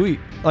pretty sweet.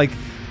 Like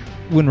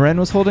when Ren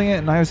was holding it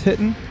and I was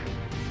hitting,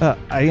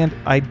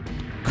 I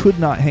could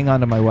not hang on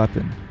to my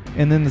weapon,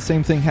 and then the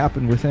same thing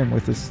happened with him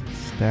with his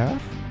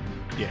staff.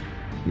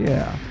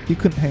 Yeah, he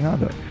couldn't hang on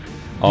to it.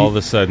 All of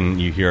a sudden,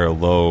 you hear a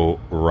low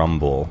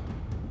rumble,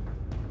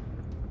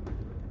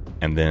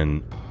 and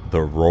then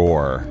the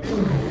roar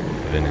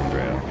of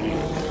Inandrail,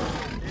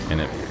 and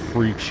it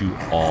freaks you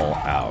all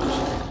out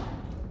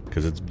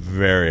because it's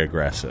very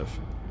aggressive.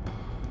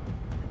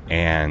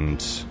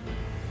 And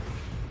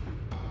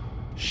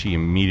she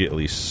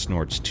immediately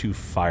snorts 2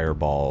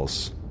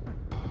 fireballs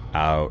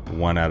out,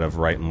 one out of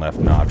right and left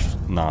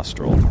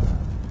nostril,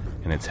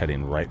 and it's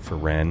heading right for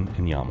Ren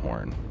and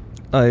Yamhorn.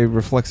 I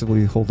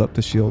reflexively hold up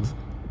the shield.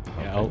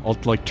 Yeah, I'll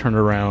like turn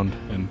around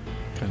and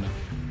kind of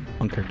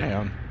hunker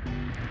down.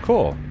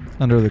 Cool.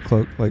 Under the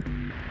cloak, like,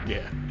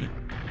 Yeah.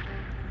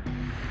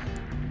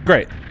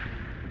 Great.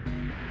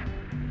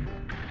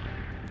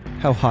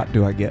 how hot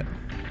do I get?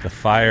 The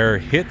fire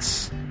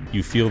hits,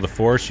 you feel the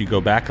force, you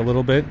go back a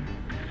little bit,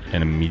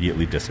 and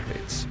immediately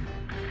dissipates.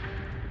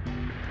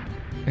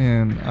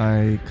 And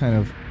I kind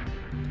of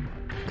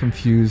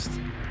confused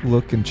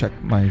look and check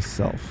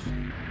myself.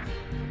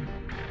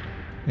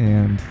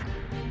 And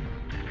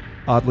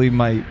oddly,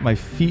 my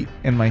feet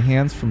and my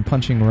hands from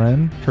punching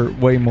Ren hurt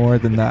way more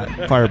than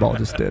that fireball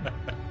just did.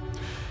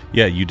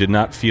 Yeah, you did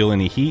not feel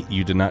any heat.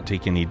 You did not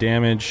take any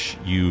damage.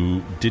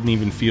 You didn't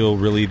even feel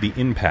really the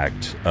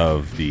impact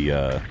of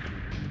the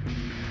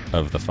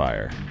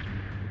fire.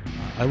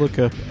 I look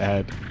up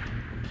at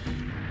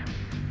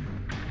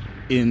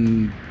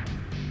Indealria.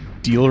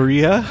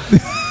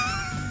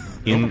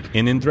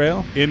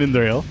 Indrail?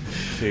 Indrail.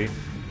 See,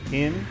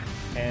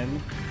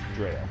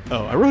 Indrail.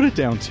 Oh, I wrote it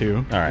down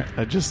too. All right.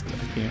 I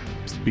can't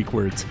speak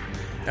words.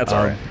 That's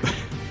all right.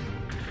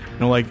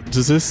 No, like,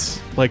 does this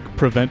like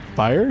prevent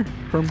fire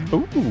from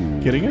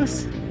getting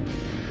us?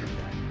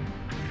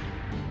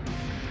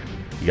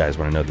 You guys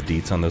want to know the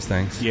deets on those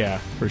things? Yeah,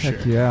 for sure.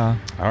 Heck yeah.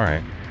 All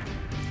right.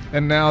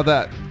 And now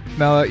that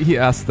he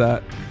asked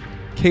that,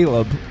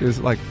 Caleb is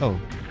like, oh,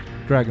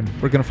 dragon.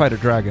 We're going to fight a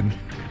dragon.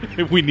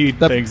 We need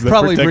That things that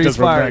probably protect breathes us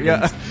from fire,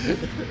 dragons.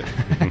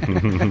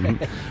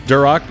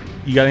 Duroc,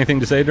 you got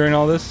anything to say during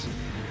all this?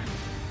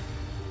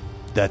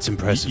 That's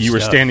impressive. You were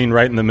stuff. standing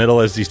right in the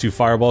middle as these 2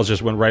 fireballs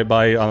just went right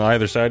by on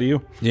either side of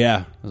you?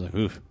 Yeah. I was like,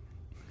 oof.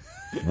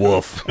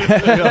 Woof.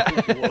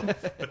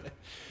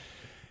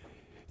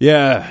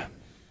 Yeah.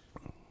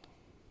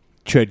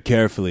 Tread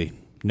carefully.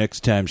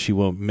 Next time she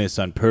won't miss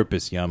on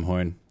purpose,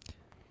 Yamhorn.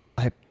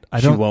 I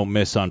She don't won't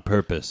miss on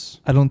purpose.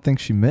 I don't think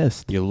she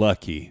missed. You're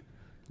lucky.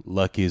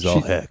 Lucky as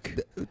all heck.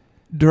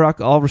 Duroc,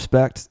 all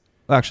respect.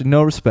 Actually,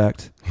 no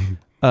respect.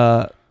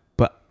 But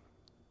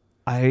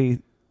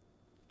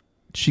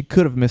she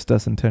could have missed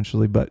us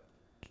intentionally, but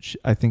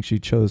I think she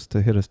chose to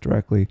hit us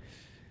directly.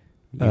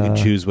 You can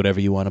choose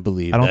whatever you want to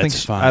believe. I don't That's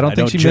think fine. I don't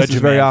think she judge misses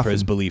a very man often. for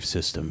his belief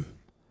system.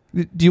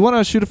 Do you want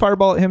to shoot a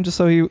fireball at him just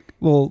so he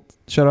will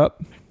shut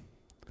up?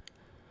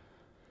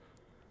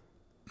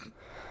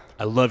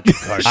 I love your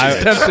card.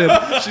 Tempted.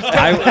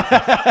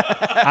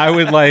 I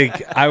would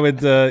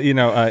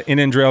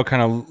Inandrail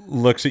kind of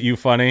looks at you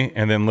funny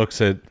and then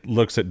looks at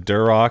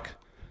Duroc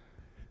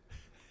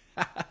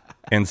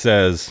and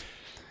says,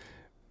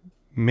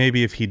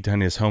 maybe if he'd done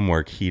his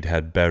homework, he'd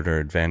had better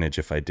advantage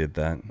if I did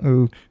that.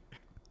 Oh,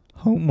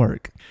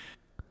 homework.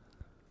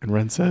 And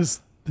Ren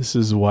says, "This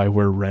is why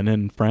we're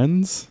Renin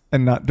friends."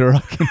 And not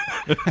Duroc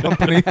and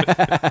company.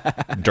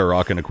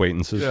 Duroc and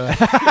acquaintances.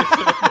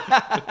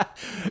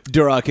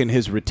 Duroc and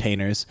his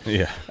retainers.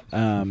 Yeah.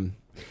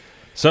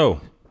 So,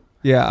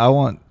 Yeah, I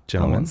want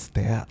Gentlemen.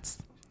 stats.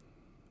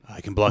 I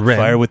can block Ren.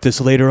 fire with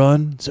this later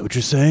on. Is that what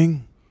you're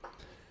saying?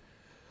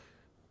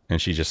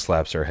 and she just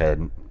slaps her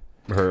head,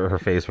 her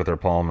face with her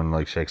palm and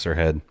like shakes her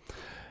head,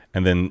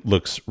 and then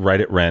looks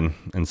right at Ren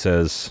and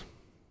says,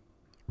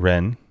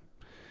 "Ren,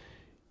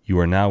 you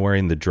are now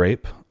wearing the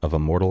drape of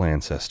immortal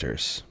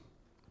ancestors.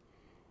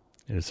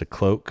 It is a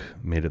cloak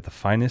made of the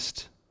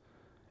finest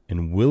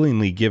and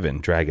willingly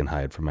given dragon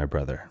hide from my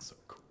brother.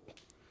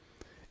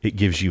 It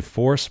gives you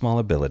 4 small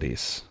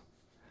abilities."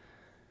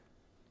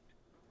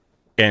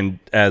 And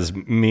as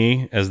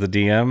me, as the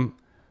DM,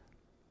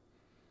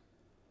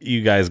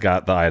 you guys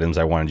got the items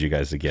I wanted you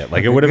guys to get.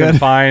 Like, it would have been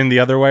fine the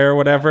other way or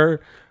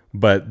whatever,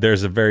 but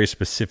there's a very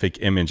specific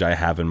image I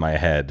have in my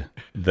head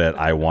that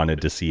I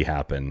wanted to see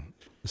happen,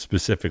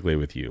 specifically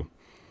with you.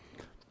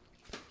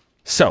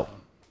 So,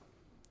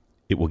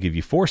 it will give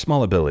you 4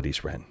 small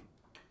abilities, Ren.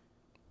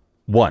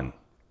 1,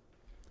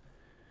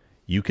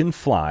 you can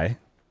fly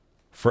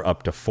for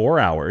up to 4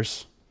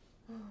 hours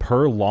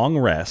per long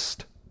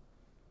rest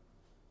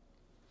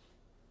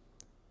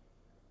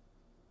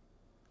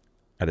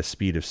at a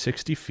speed of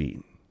 60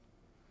 feet.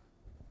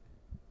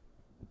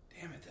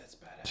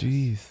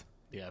 Jeez.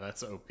 Yeah,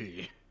 that's OP.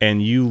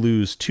 And you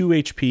lose 2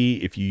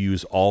 HP if you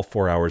use all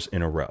 4 hours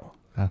in a row.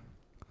 Huh.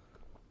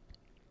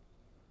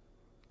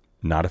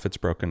 Not if it's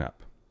broken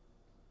up.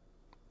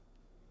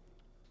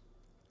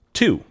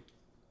 2,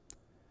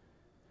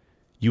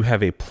 you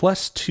have a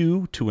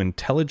 +2 to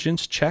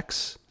intelligence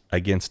checks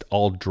against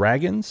all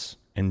dragons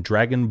and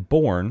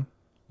dragonborn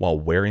while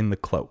wearing the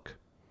cloak.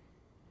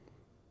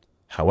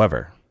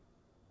 However,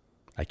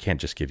 I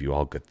can't just give you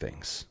all good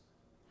things.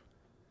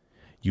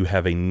 You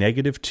have a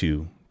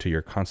 -2 to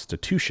your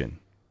constitution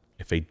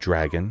if a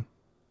dragon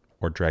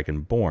or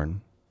dragonborn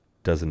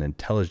does an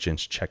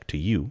intelligence check to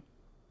you.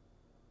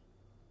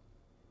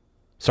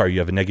 Sorry, you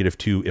have a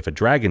 -2 if a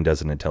dragon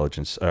does an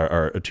intelligence,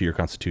 or to your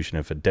constitution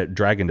if a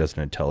dragon does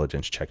an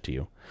intelligence check to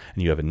you.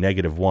 And you have a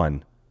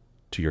 -1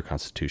 to your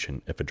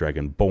constitution if a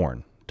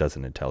dragonborn does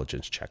an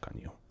intelligence check on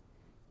you.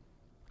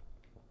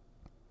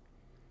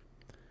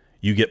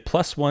 You get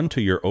 +1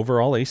 to your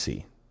overall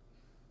AC.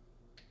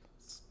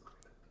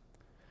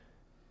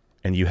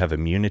 And you have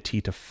immunity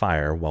to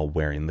fire while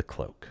wearing the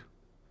cloak.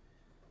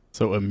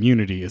 So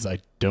immunity is I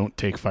don't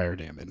take fire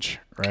damage,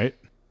 right?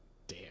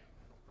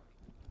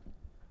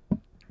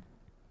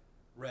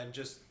 Ren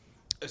just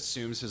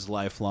assumes his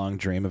lifelong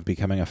dream of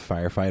becoming a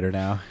firefighter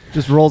now.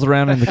 Just rolls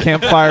around in the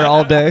campfire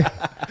all day.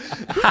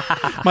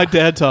 My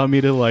dad taught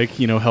me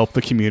to help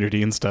the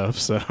community and stuff,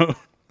 so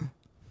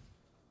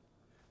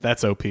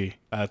that's OP.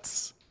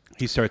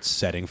 He starts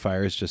setting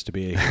fires just to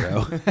be a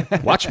hero.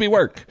 Watch me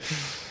work.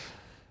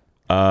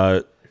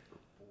 4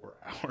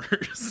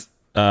 hours.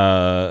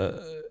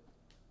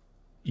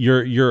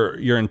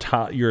 Your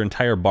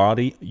entire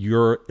body,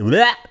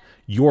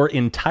 your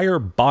entire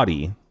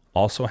body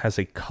also has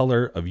a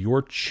color of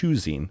your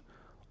choosing,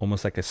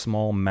 almost like a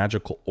small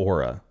magical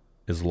aura,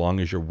 as long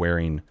as you're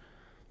wearing.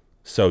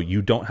 So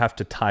you don't have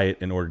to tie it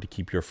in order to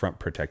keep your front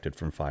protected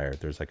from fire.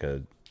 It's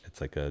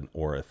like an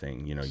aura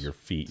thing, your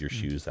feet, your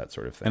shoes, that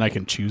sort of thing. And I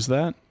can choose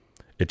that?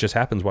 It just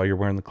happens while you're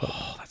wearing the cloak.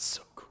 Oh, that's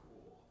so cool.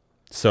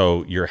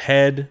 So your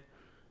head,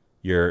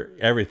 your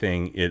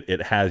everything,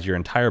 it has your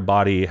entire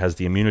body has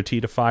the immunity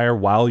to fire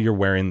while you're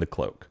wearing the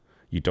cloak.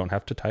 You don't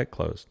have to tie it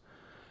closed.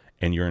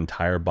 And your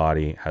entire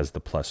body has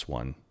the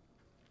 +1.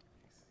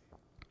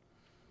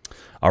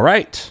 All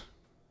right.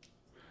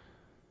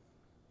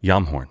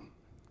 Yamhorn.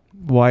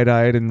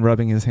 Wide-eyed and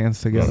rubbing his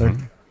hands together.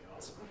 Mm-hmm.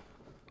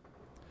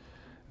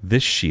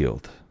 This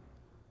shield,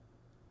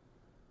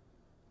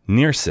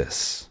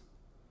 Nearsis,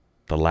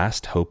 the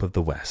last hope of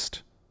the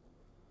West,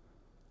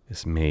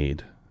 is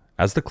made,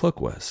 as the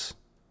cloak was,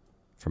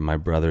 from my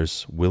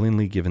brother's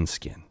willingly given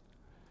skin.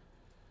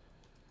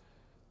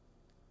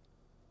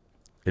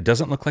 It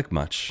doesn't look like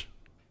much,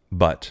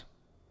 but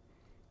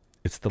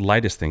it's the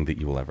lightest thing that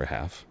you will ever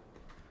have.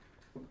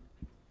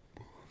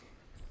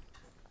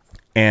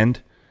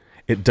 And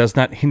it does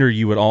not hinder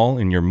you at all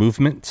in your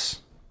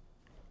movements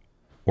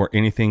or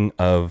anything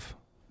of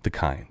the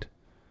kind.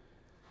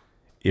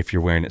 If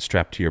you're wearing it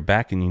strapped to your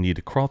back and you need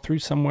to crawl through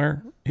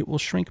somewhere, it will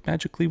shrink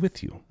magically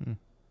with you.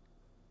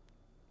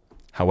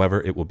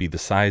 However, it will be the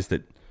size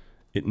that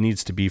it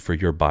needs to be for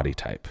your body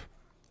type.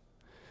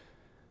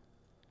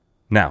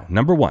 Now,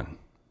 number 1.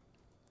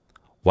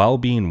 While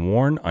being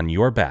worn on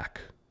your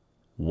back,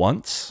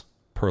 once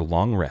per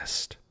long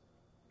rest,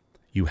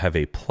 you have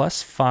a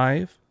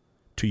 +5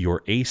 to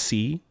your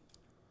AC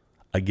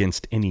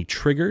against any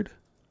triggered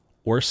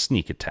or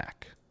sneak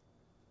attack.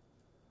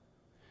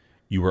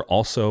 You are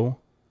also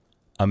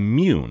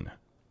immune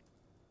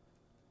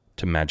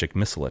to magic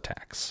missile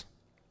attacks.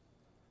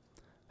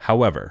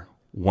 However,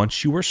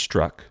 once you are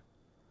struck,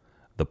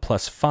 the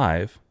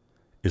 +5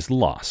 is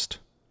lost,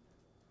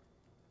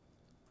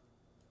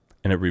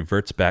 and it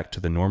reverts back to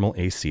the normal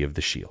AC of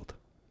the shield.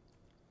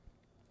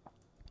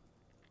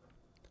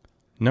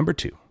 Number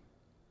 2.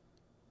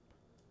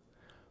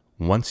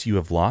 Once you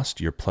have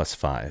lost your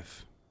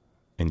 +5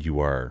 and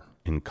you are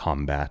in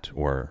combat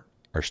or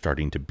are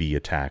starting to be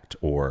attacked,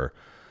 or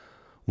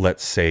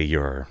let's say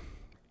you're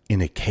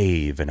in a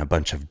cave and a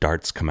bunch of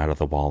darts come out of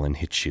the wall and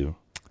hit you.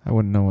 I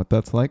wouldn't know what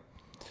that's like.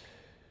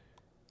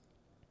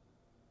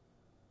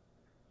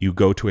 You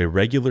go to a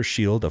regular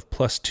shield of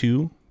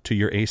 +2 to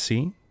your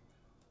AC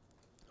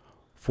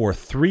for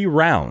 3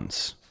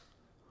 rounds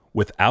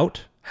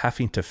without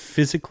having to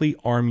physically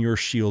arm your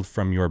shield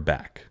from your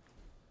back.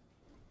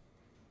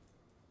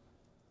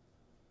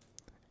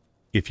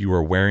 If you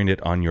are wearing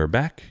it on your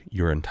back,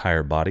 your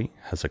entire body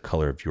has a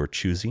color of your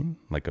choosing,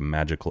 like a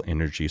magical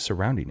energy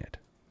surrounding it.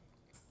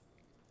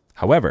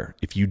 However,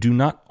 if you do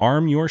not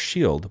arm your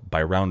shield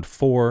by round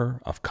 4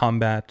 of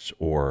combat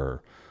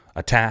or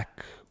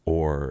attack,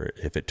 or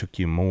if it took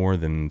you more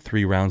than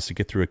 3 rounds to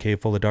get through a cave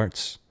full of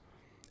darts,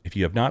 if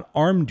you have not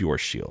armed your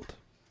shield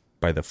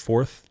by the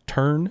 4th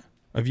turn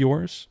of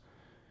yours,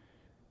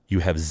 you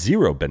have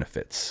 0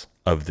 benefits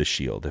of the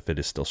shield if it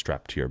is still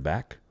strapped to your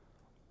back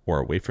or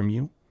away from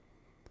you.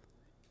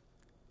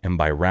 And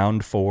by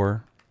round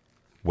 4,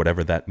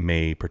 whatever that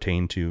may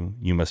pertain to,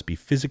 you must be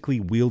physically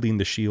wielding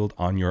the shield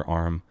on your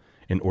arm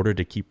in order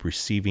to keep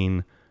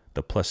receiving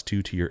the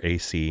 +2 to your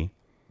AC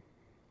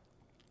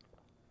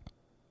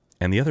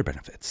and the other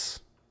benefits.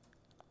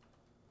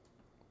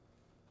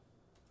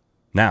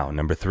 Now,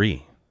 number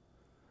 3.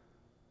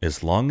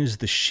 As long as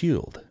the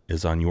shield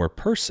is on your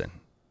person,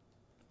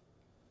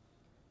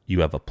 you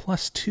have a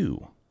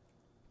 +2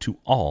 to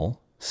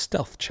all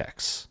stealth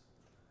checks,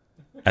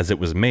 as it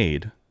was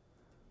made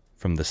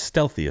from the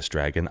stealthiest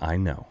dragon I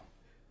know.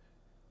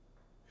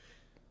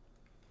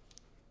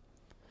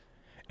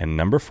 And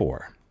number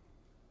 4.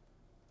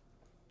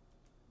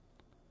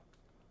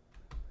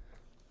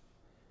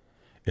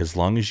 As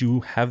long as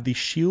you have the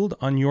shield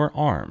on your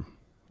arm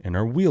and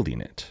are wielding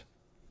it,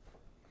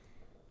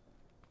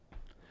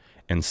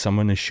 and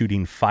someone is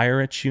shooting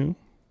fire at you,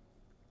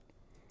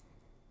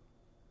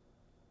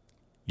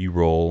 you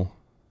roll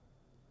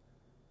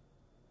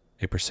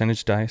a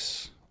percentage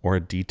dice or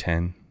a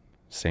d10,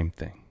 same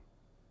thing.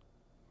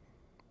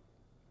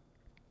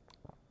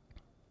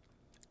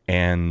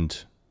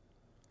 And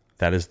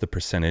that is the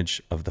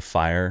percentage of the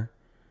fire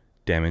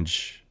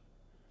damage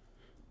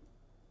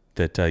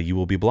that you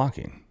will be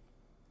blocking.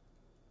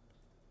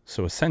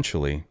 So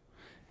essentially,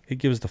 it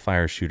gives the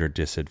fire shooter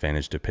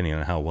disadvantage depending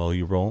on how well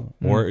you roll,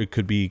 or it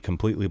could be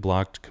completely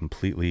blocked,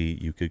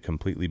 you could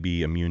completely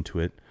be immune to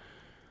it,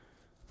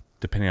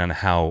 depending on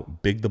how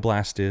big the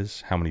blast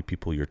is, how many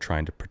people you're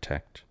trying to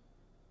protect,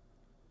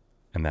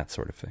 and that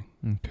sort of thing.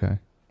 Okay.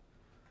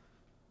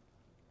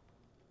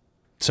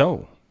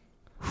 So,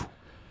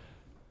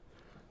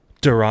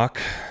 Duroc,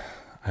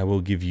 I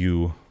will give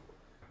you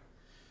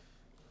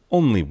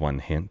only one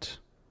hint,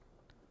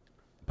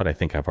 but I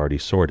think I've already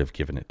sort of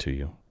given it to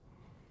you.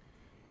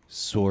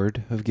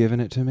 Sword have given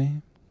it to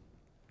me?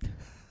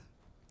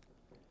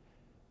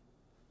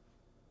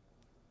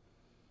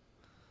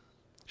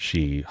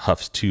 She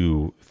huffs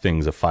 2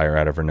 things of fire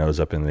out of her nose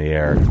up in the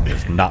air,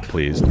 is not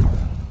pleased.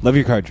 Love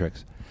your card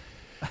tricks.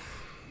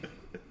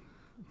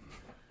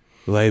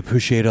 Well, I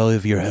appreciate all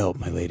of your help,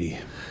 my lady.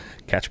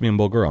 Catch me in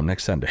Bulgarum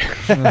next Sunday.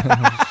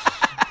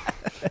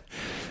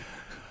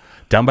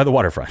 Down by the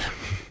waterfront.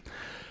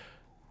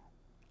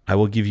 I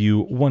will give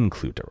you one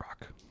clue,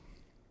 Duroc.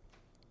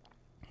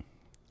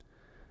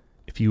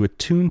 If you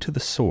attune to the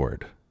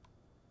sword,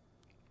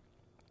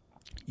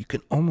 you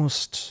can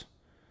almost...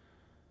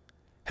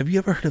 Have you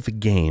ever heard of a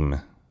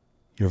game?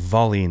 You're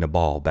volleying a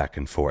ball back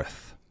and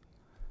forth.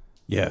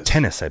 Yes.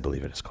 Tennis, I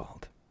believe it is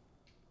called.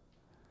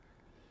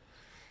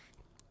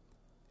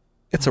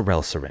 It's a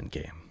Rel Seren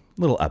game.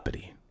 A little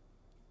uppity.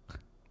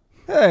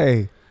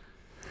 Hey.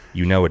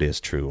 You know it is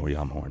true,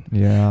 Yamhorn.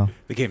 Yeah.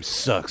 The game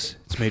sucks.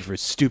 It's made for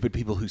stupid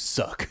people who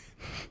suck.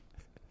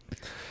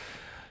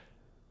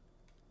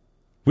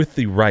 With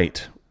the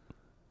right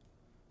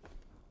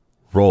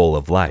roll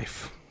of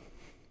life,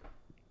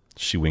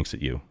 she winks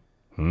at you.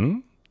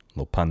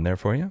 Little pun there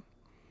for you.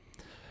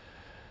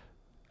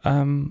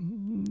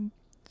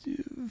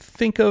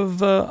 Think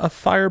of a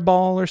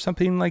fireball or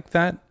something like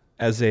that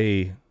as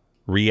a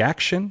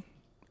reaction,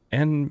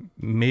 and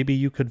maybe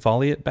you could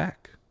volley it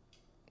back.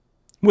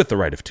 With the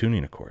right of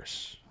tuning, of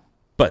course.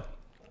 But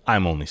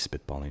I'm only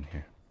spitballing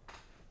here.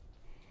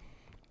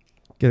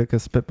 Get it?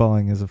 Because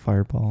spitballing is a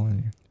fireball.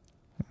 And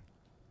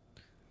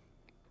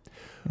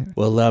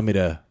Well, allow me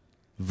to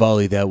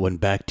volley that one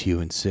back to you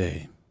and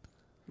say,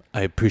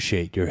 I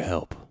appreciate your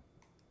help.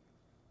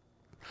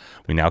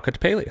 We now cut to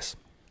Peleus.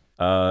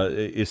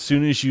 As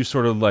soon as you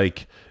sort of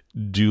like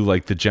do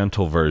like the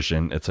gentle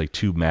version, it's like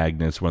 2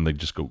 magnets when they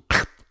just go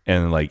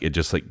and like it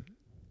just like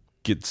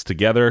gets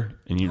together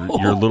and you're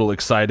a little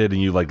excited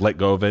and you like let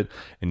go of it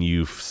and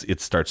it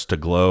starts to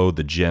glow.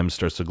 The gem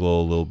starts to glow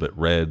a little bit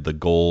red. The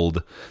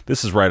gold.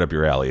 This is right up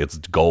your alley. It's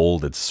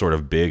gold. It's sort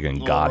of big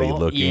and gaudy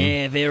looking.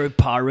 Yeah, very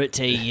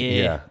piratey.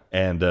 Yeah. Yeah.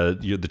 And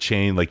the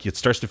chain, like it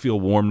starts to feel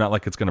warm, not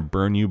like it's going to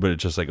burn you, but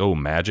it's just like, oh,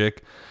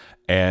 magic.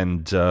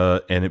 And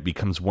it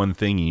becomes one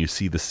thing and you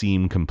see the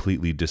seam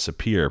completely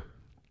disappear.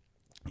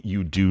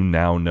 You do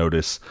now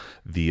notice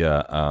the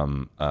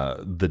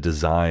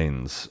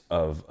designs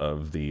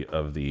of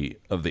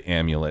the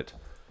amulet,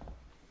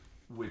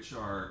 which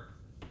are,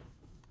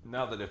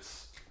 now that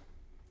it's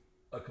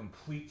a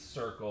complete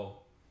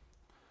circle,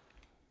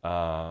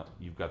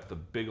 you've got the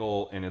big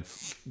ol', and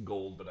it's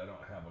gold, but I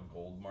don't have a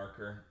gold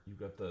marker. You've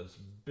got this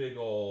big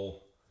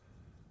ol'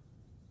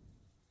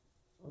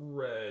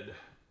 red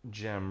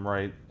gem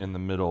right in the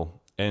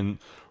middle, and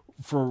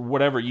for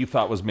whatever you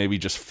thought was maybe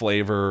just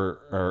flavor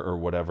or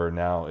whatever,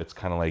 now it's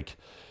kind of like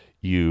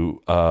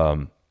you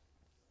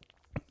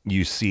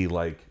see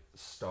like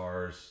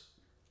stars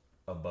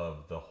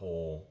above the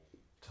whole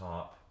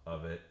top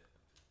of it,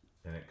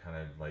 and it kind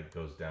of like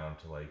goes down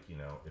to like, you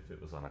know, if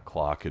it was on a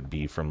clock, it'd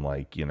be from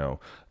like, you know,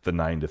 the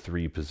 9 to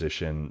 3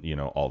 position, you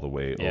know, all the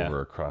way over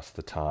across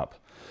the top,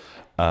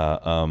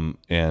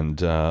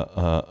 and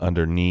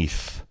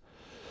underneath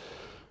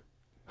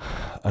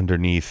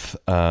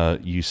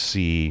you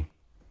see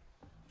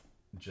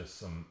just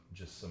some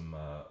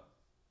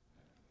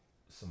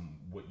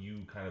what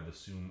you kind of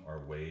assume are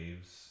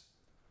waves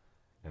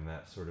and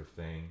that sort of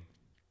thing,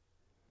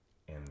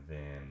 and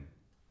then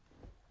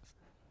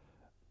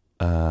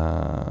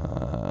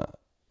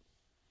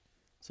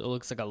So it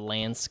looks like a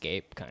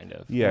landscape, kind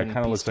of. yeah, it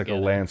kind of looks like a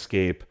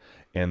landscape,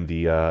 and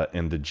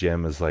the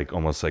gem is like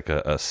almost like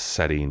a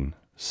setting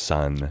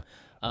sun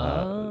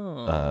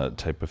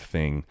type of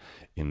thing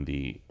in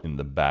the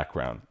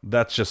background.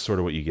 That's just sort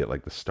of what you get,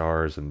 like the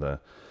stars and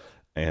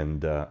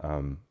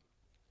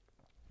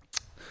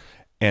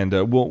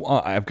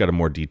well, I've got a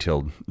more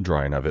detailed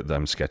drawing of it that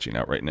I'm sketching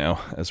out right now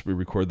as we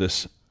record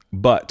this.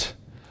 But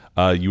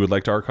you would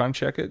like to Arcana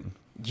check it?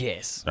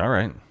 Yes. All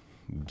right,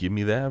 give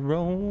me that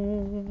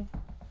roll.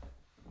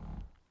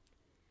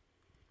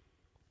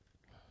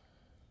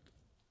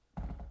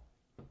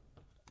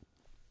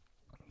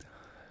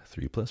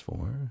 Three plus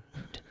 4.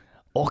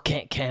 Oh,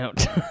 can't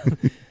count.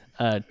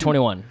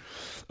 21.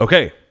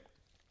 Okay.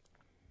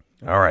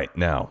 All right,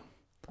 now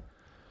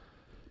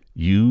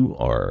you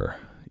are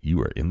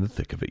in the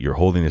thick of it. You're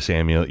holding this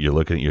amulet.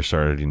 You're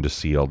starting to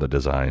see all the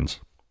designs,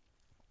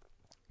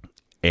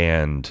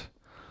 and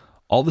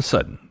all of a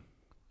sudden,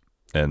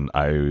 and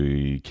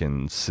I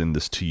can send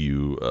this to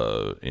you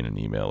in an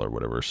email or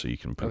whatever, so you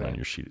can put it on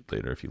your sheet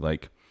later if you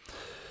like.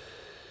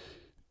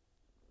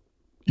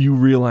 You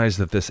realize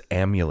that this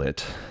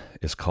amulet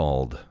is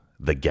called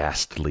the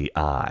Ghastly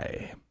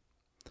Eye,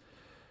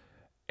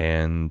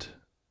 and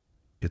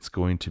it's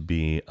going to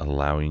be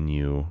allowing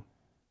you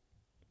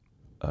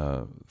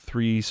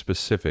 3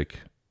 specific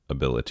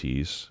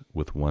abilities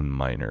with 1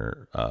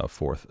 minor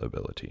 4th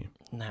ability.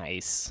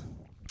 Nice.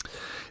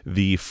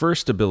 The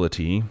first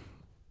ability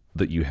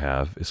that you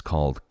have is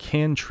called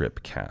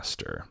Cantrip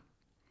Caster.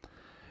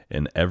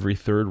 In every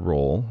 3rd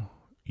roll,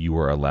 you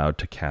are allowed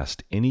to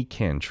cast any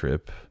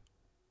cantrip,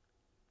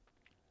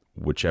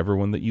 whichever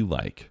one that you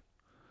like.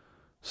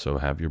 So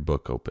have your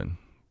book open,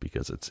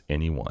 because it's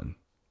any one.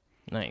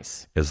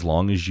 Nice. As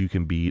long as you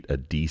can beat a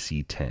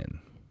DC 10.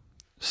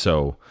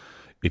 So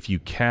if you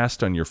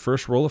cast on your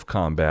first roll of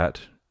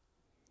combat,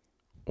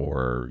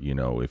 or,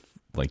 if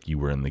like you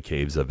were in the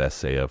caves of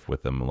Esseaf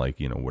with them, like,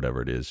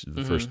 whatever it is,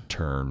 the first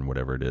turn,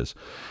 whatever it is,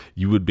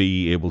 you would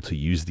be able to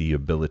use the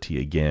ability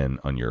again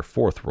on your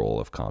 4th roll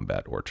of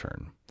combat or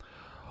turn.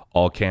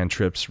 All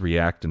cantrips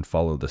react and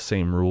follow the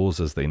same rules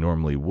as they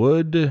normally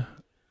would,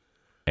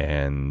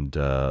 and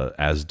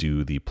as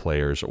do the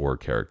players or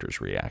characters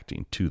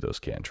reacting to those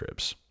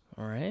cantrips.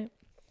 All right.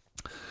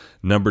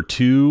 Number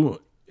 2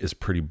 is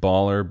pretty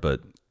baller, but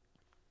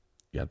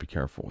you gotta be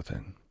careful with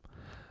it.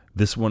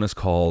 This one is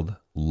called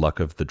Luck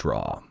of the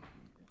Draw.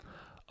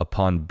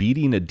 Upon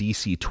beating a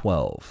DC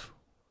 12,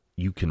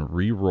 you can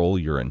re-roll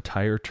your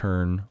entire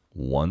turn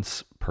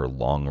once per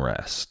long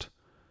rest.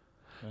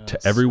 To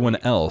everyone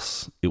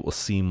else, it will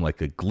seem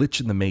like a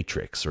glitch in the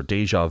Matrix or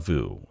deja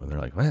vu. And they're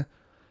like, what?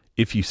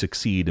 If you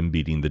succeed in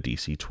beating the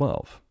DC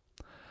 12.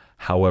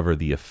 However,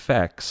 the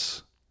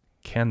effects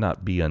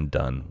cannot be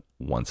undone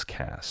once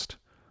cast.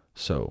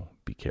 So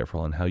be careful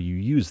on how you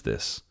use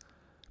this,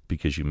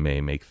 because you may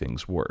make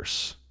things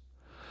worse.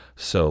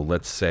 So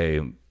let's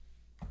say,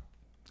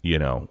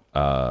 you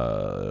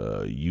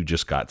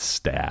just got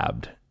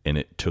stabbed and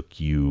it took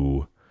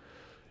you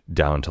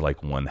down to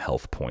like 1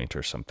 health point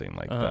or something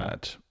like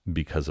that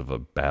because of a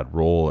bad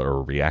roll or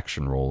a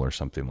reaction roll or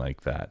something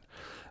like that.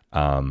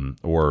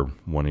 Or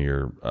one of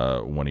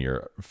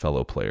your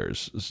fellow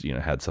players,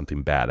 had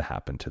something bad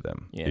happen to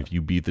them. Yeah. If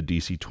you beat the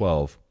DC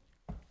 12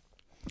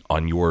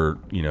 on your,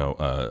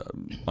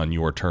 on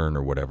your turn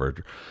or whatever,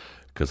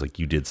 because like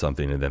you did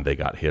something and then they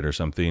got hit or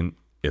something,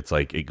 it's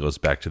like it goes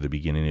back to the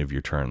beginning of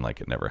your turn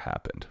like it never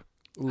happened.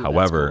 Ooh,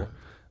 However,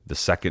 the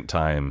second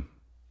time,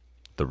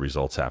 the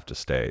results have to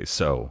stay.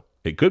 So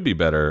it could be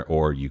better,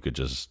 or you could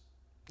just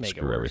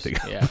screw everything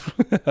up. Yeah.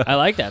 I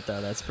like that,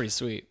 though. That's pretty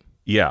sweet.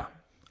 Yeah.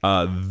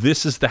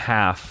 This is the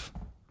half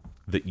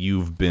that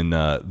you've been,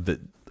 the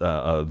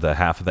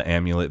half of the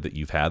amulet that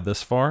you've had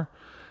this far.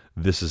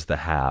 This is the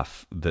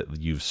half that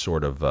you've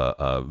sort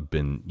of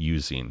been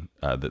using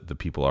that the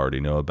people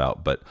already know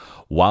about. But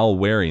while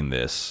wearing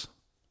this,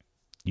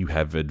 you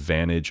have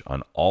advantage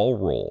on all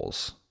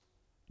rolls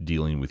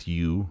dealing with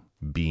you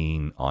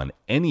being on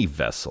any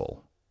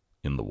vessel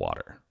in the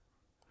water.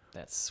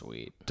 That's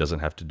sweet. Doesn't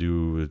have to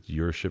do with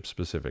your ship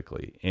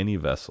specifically. Any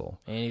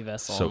vessel. Any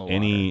vessel So on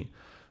the water.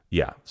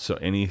 Yeah. So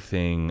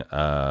anything.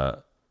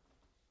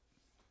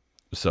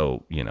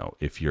 So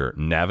if you're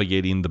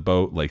navigating the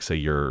boat, like say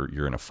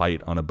you're in a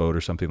fight on a boat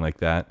or something like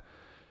that,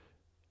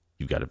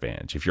 you've got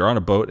advantage. If you're on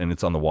a boat and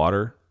it's on the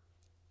water,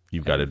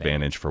 you've got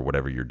advantage for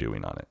whatever you're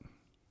doing on it.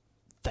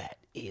 That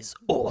is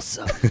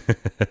awesome.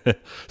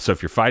 So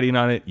if you're fighting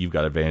on it, you've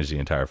got advantage the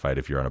entire fight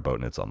if you're on a boat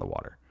and it's on the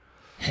water.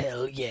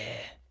 Hell yeah.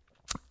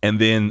 And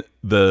then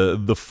the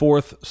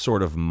 4th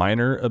sort of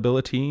minor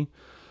ability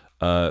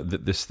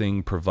that this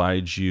thing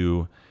provides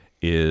you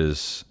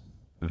is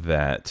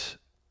that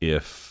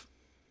if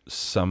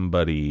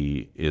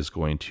somebody is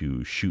going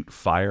to shoot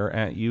fire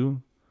at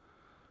you,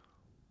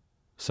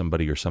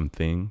 somebody or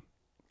something,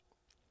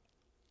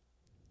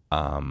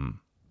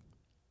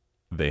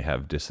 they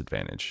have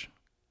disadvantage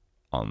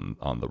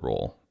on the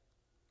roll.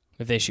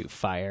 If they shoot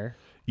fire.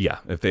 Yeah,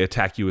 if they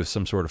attack you with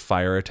some sort of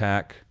fire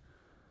attack,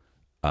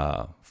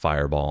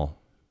 fireball,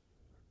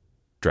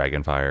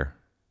 dragon fire,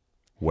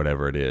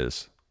 whatever it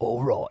is.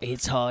 All right,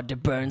 it's hard to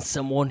burn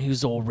someone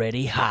who's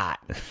already hot.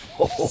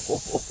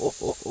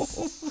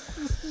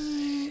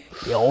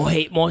 Yeah, I'll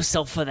hate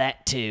myself for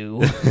that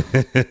too.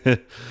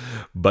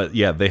 But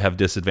yeah, they have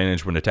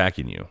disadvantage when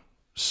attacking you.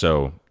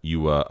 So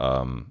you,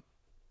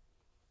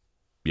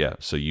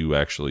 so you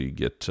actually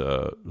get,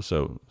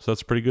 so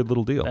that's a pretty good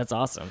little deal. That's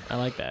awesome. I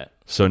like that.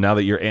 So now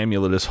that your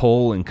amulet is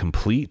whole and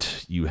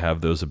complete, you have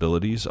those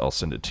abilities. I'll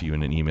send it to you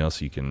in an email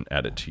so you can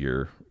add it to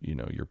your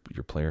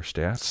player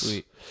stats.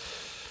 Sweet.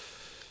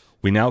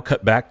 We now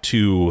cut back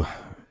to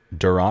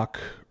Duroc,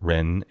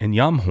 Ren, and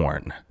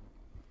Yamhorn.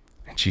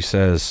 And she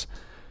says,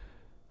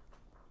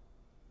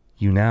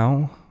 "You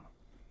now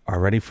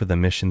are ready for the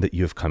mission that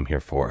you have come here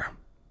for.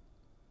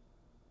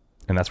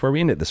 And that's where we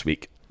end it this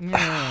week.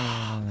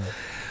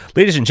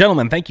 Ladies and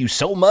gentlemen, thank you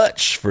so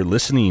much for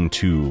listening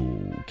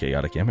to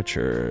Chaotic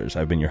Amateurs.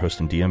 I've been your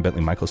host and DM,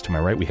 Bentley Michaels. To my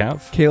right, we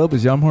have... Caleb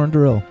is Yamhorn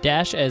Darrell.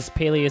 Dash as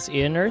Peleus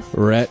Earth.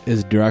 Rhett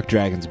is Duroc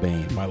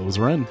Dragonsbane. Milo's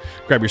Ren.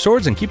 Grab your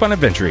swords and keep on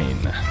adventuring.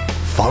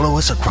 Follow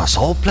us across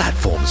all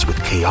platforms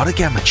with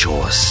Chaotic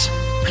Amateurs.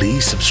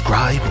 Please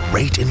subscribe,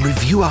 rate, and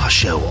review our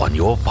show on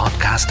your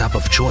podcast app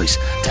of choice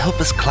to help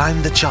us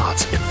climb the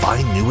charts and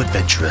find new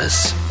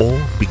adventurers.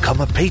 Or become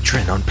a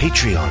patron on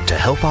Patreon to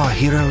help our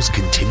heroes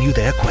continue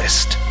their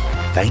quest.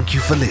 Thank you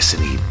for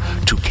listening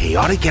to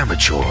Chaotic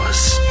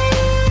Amateurs.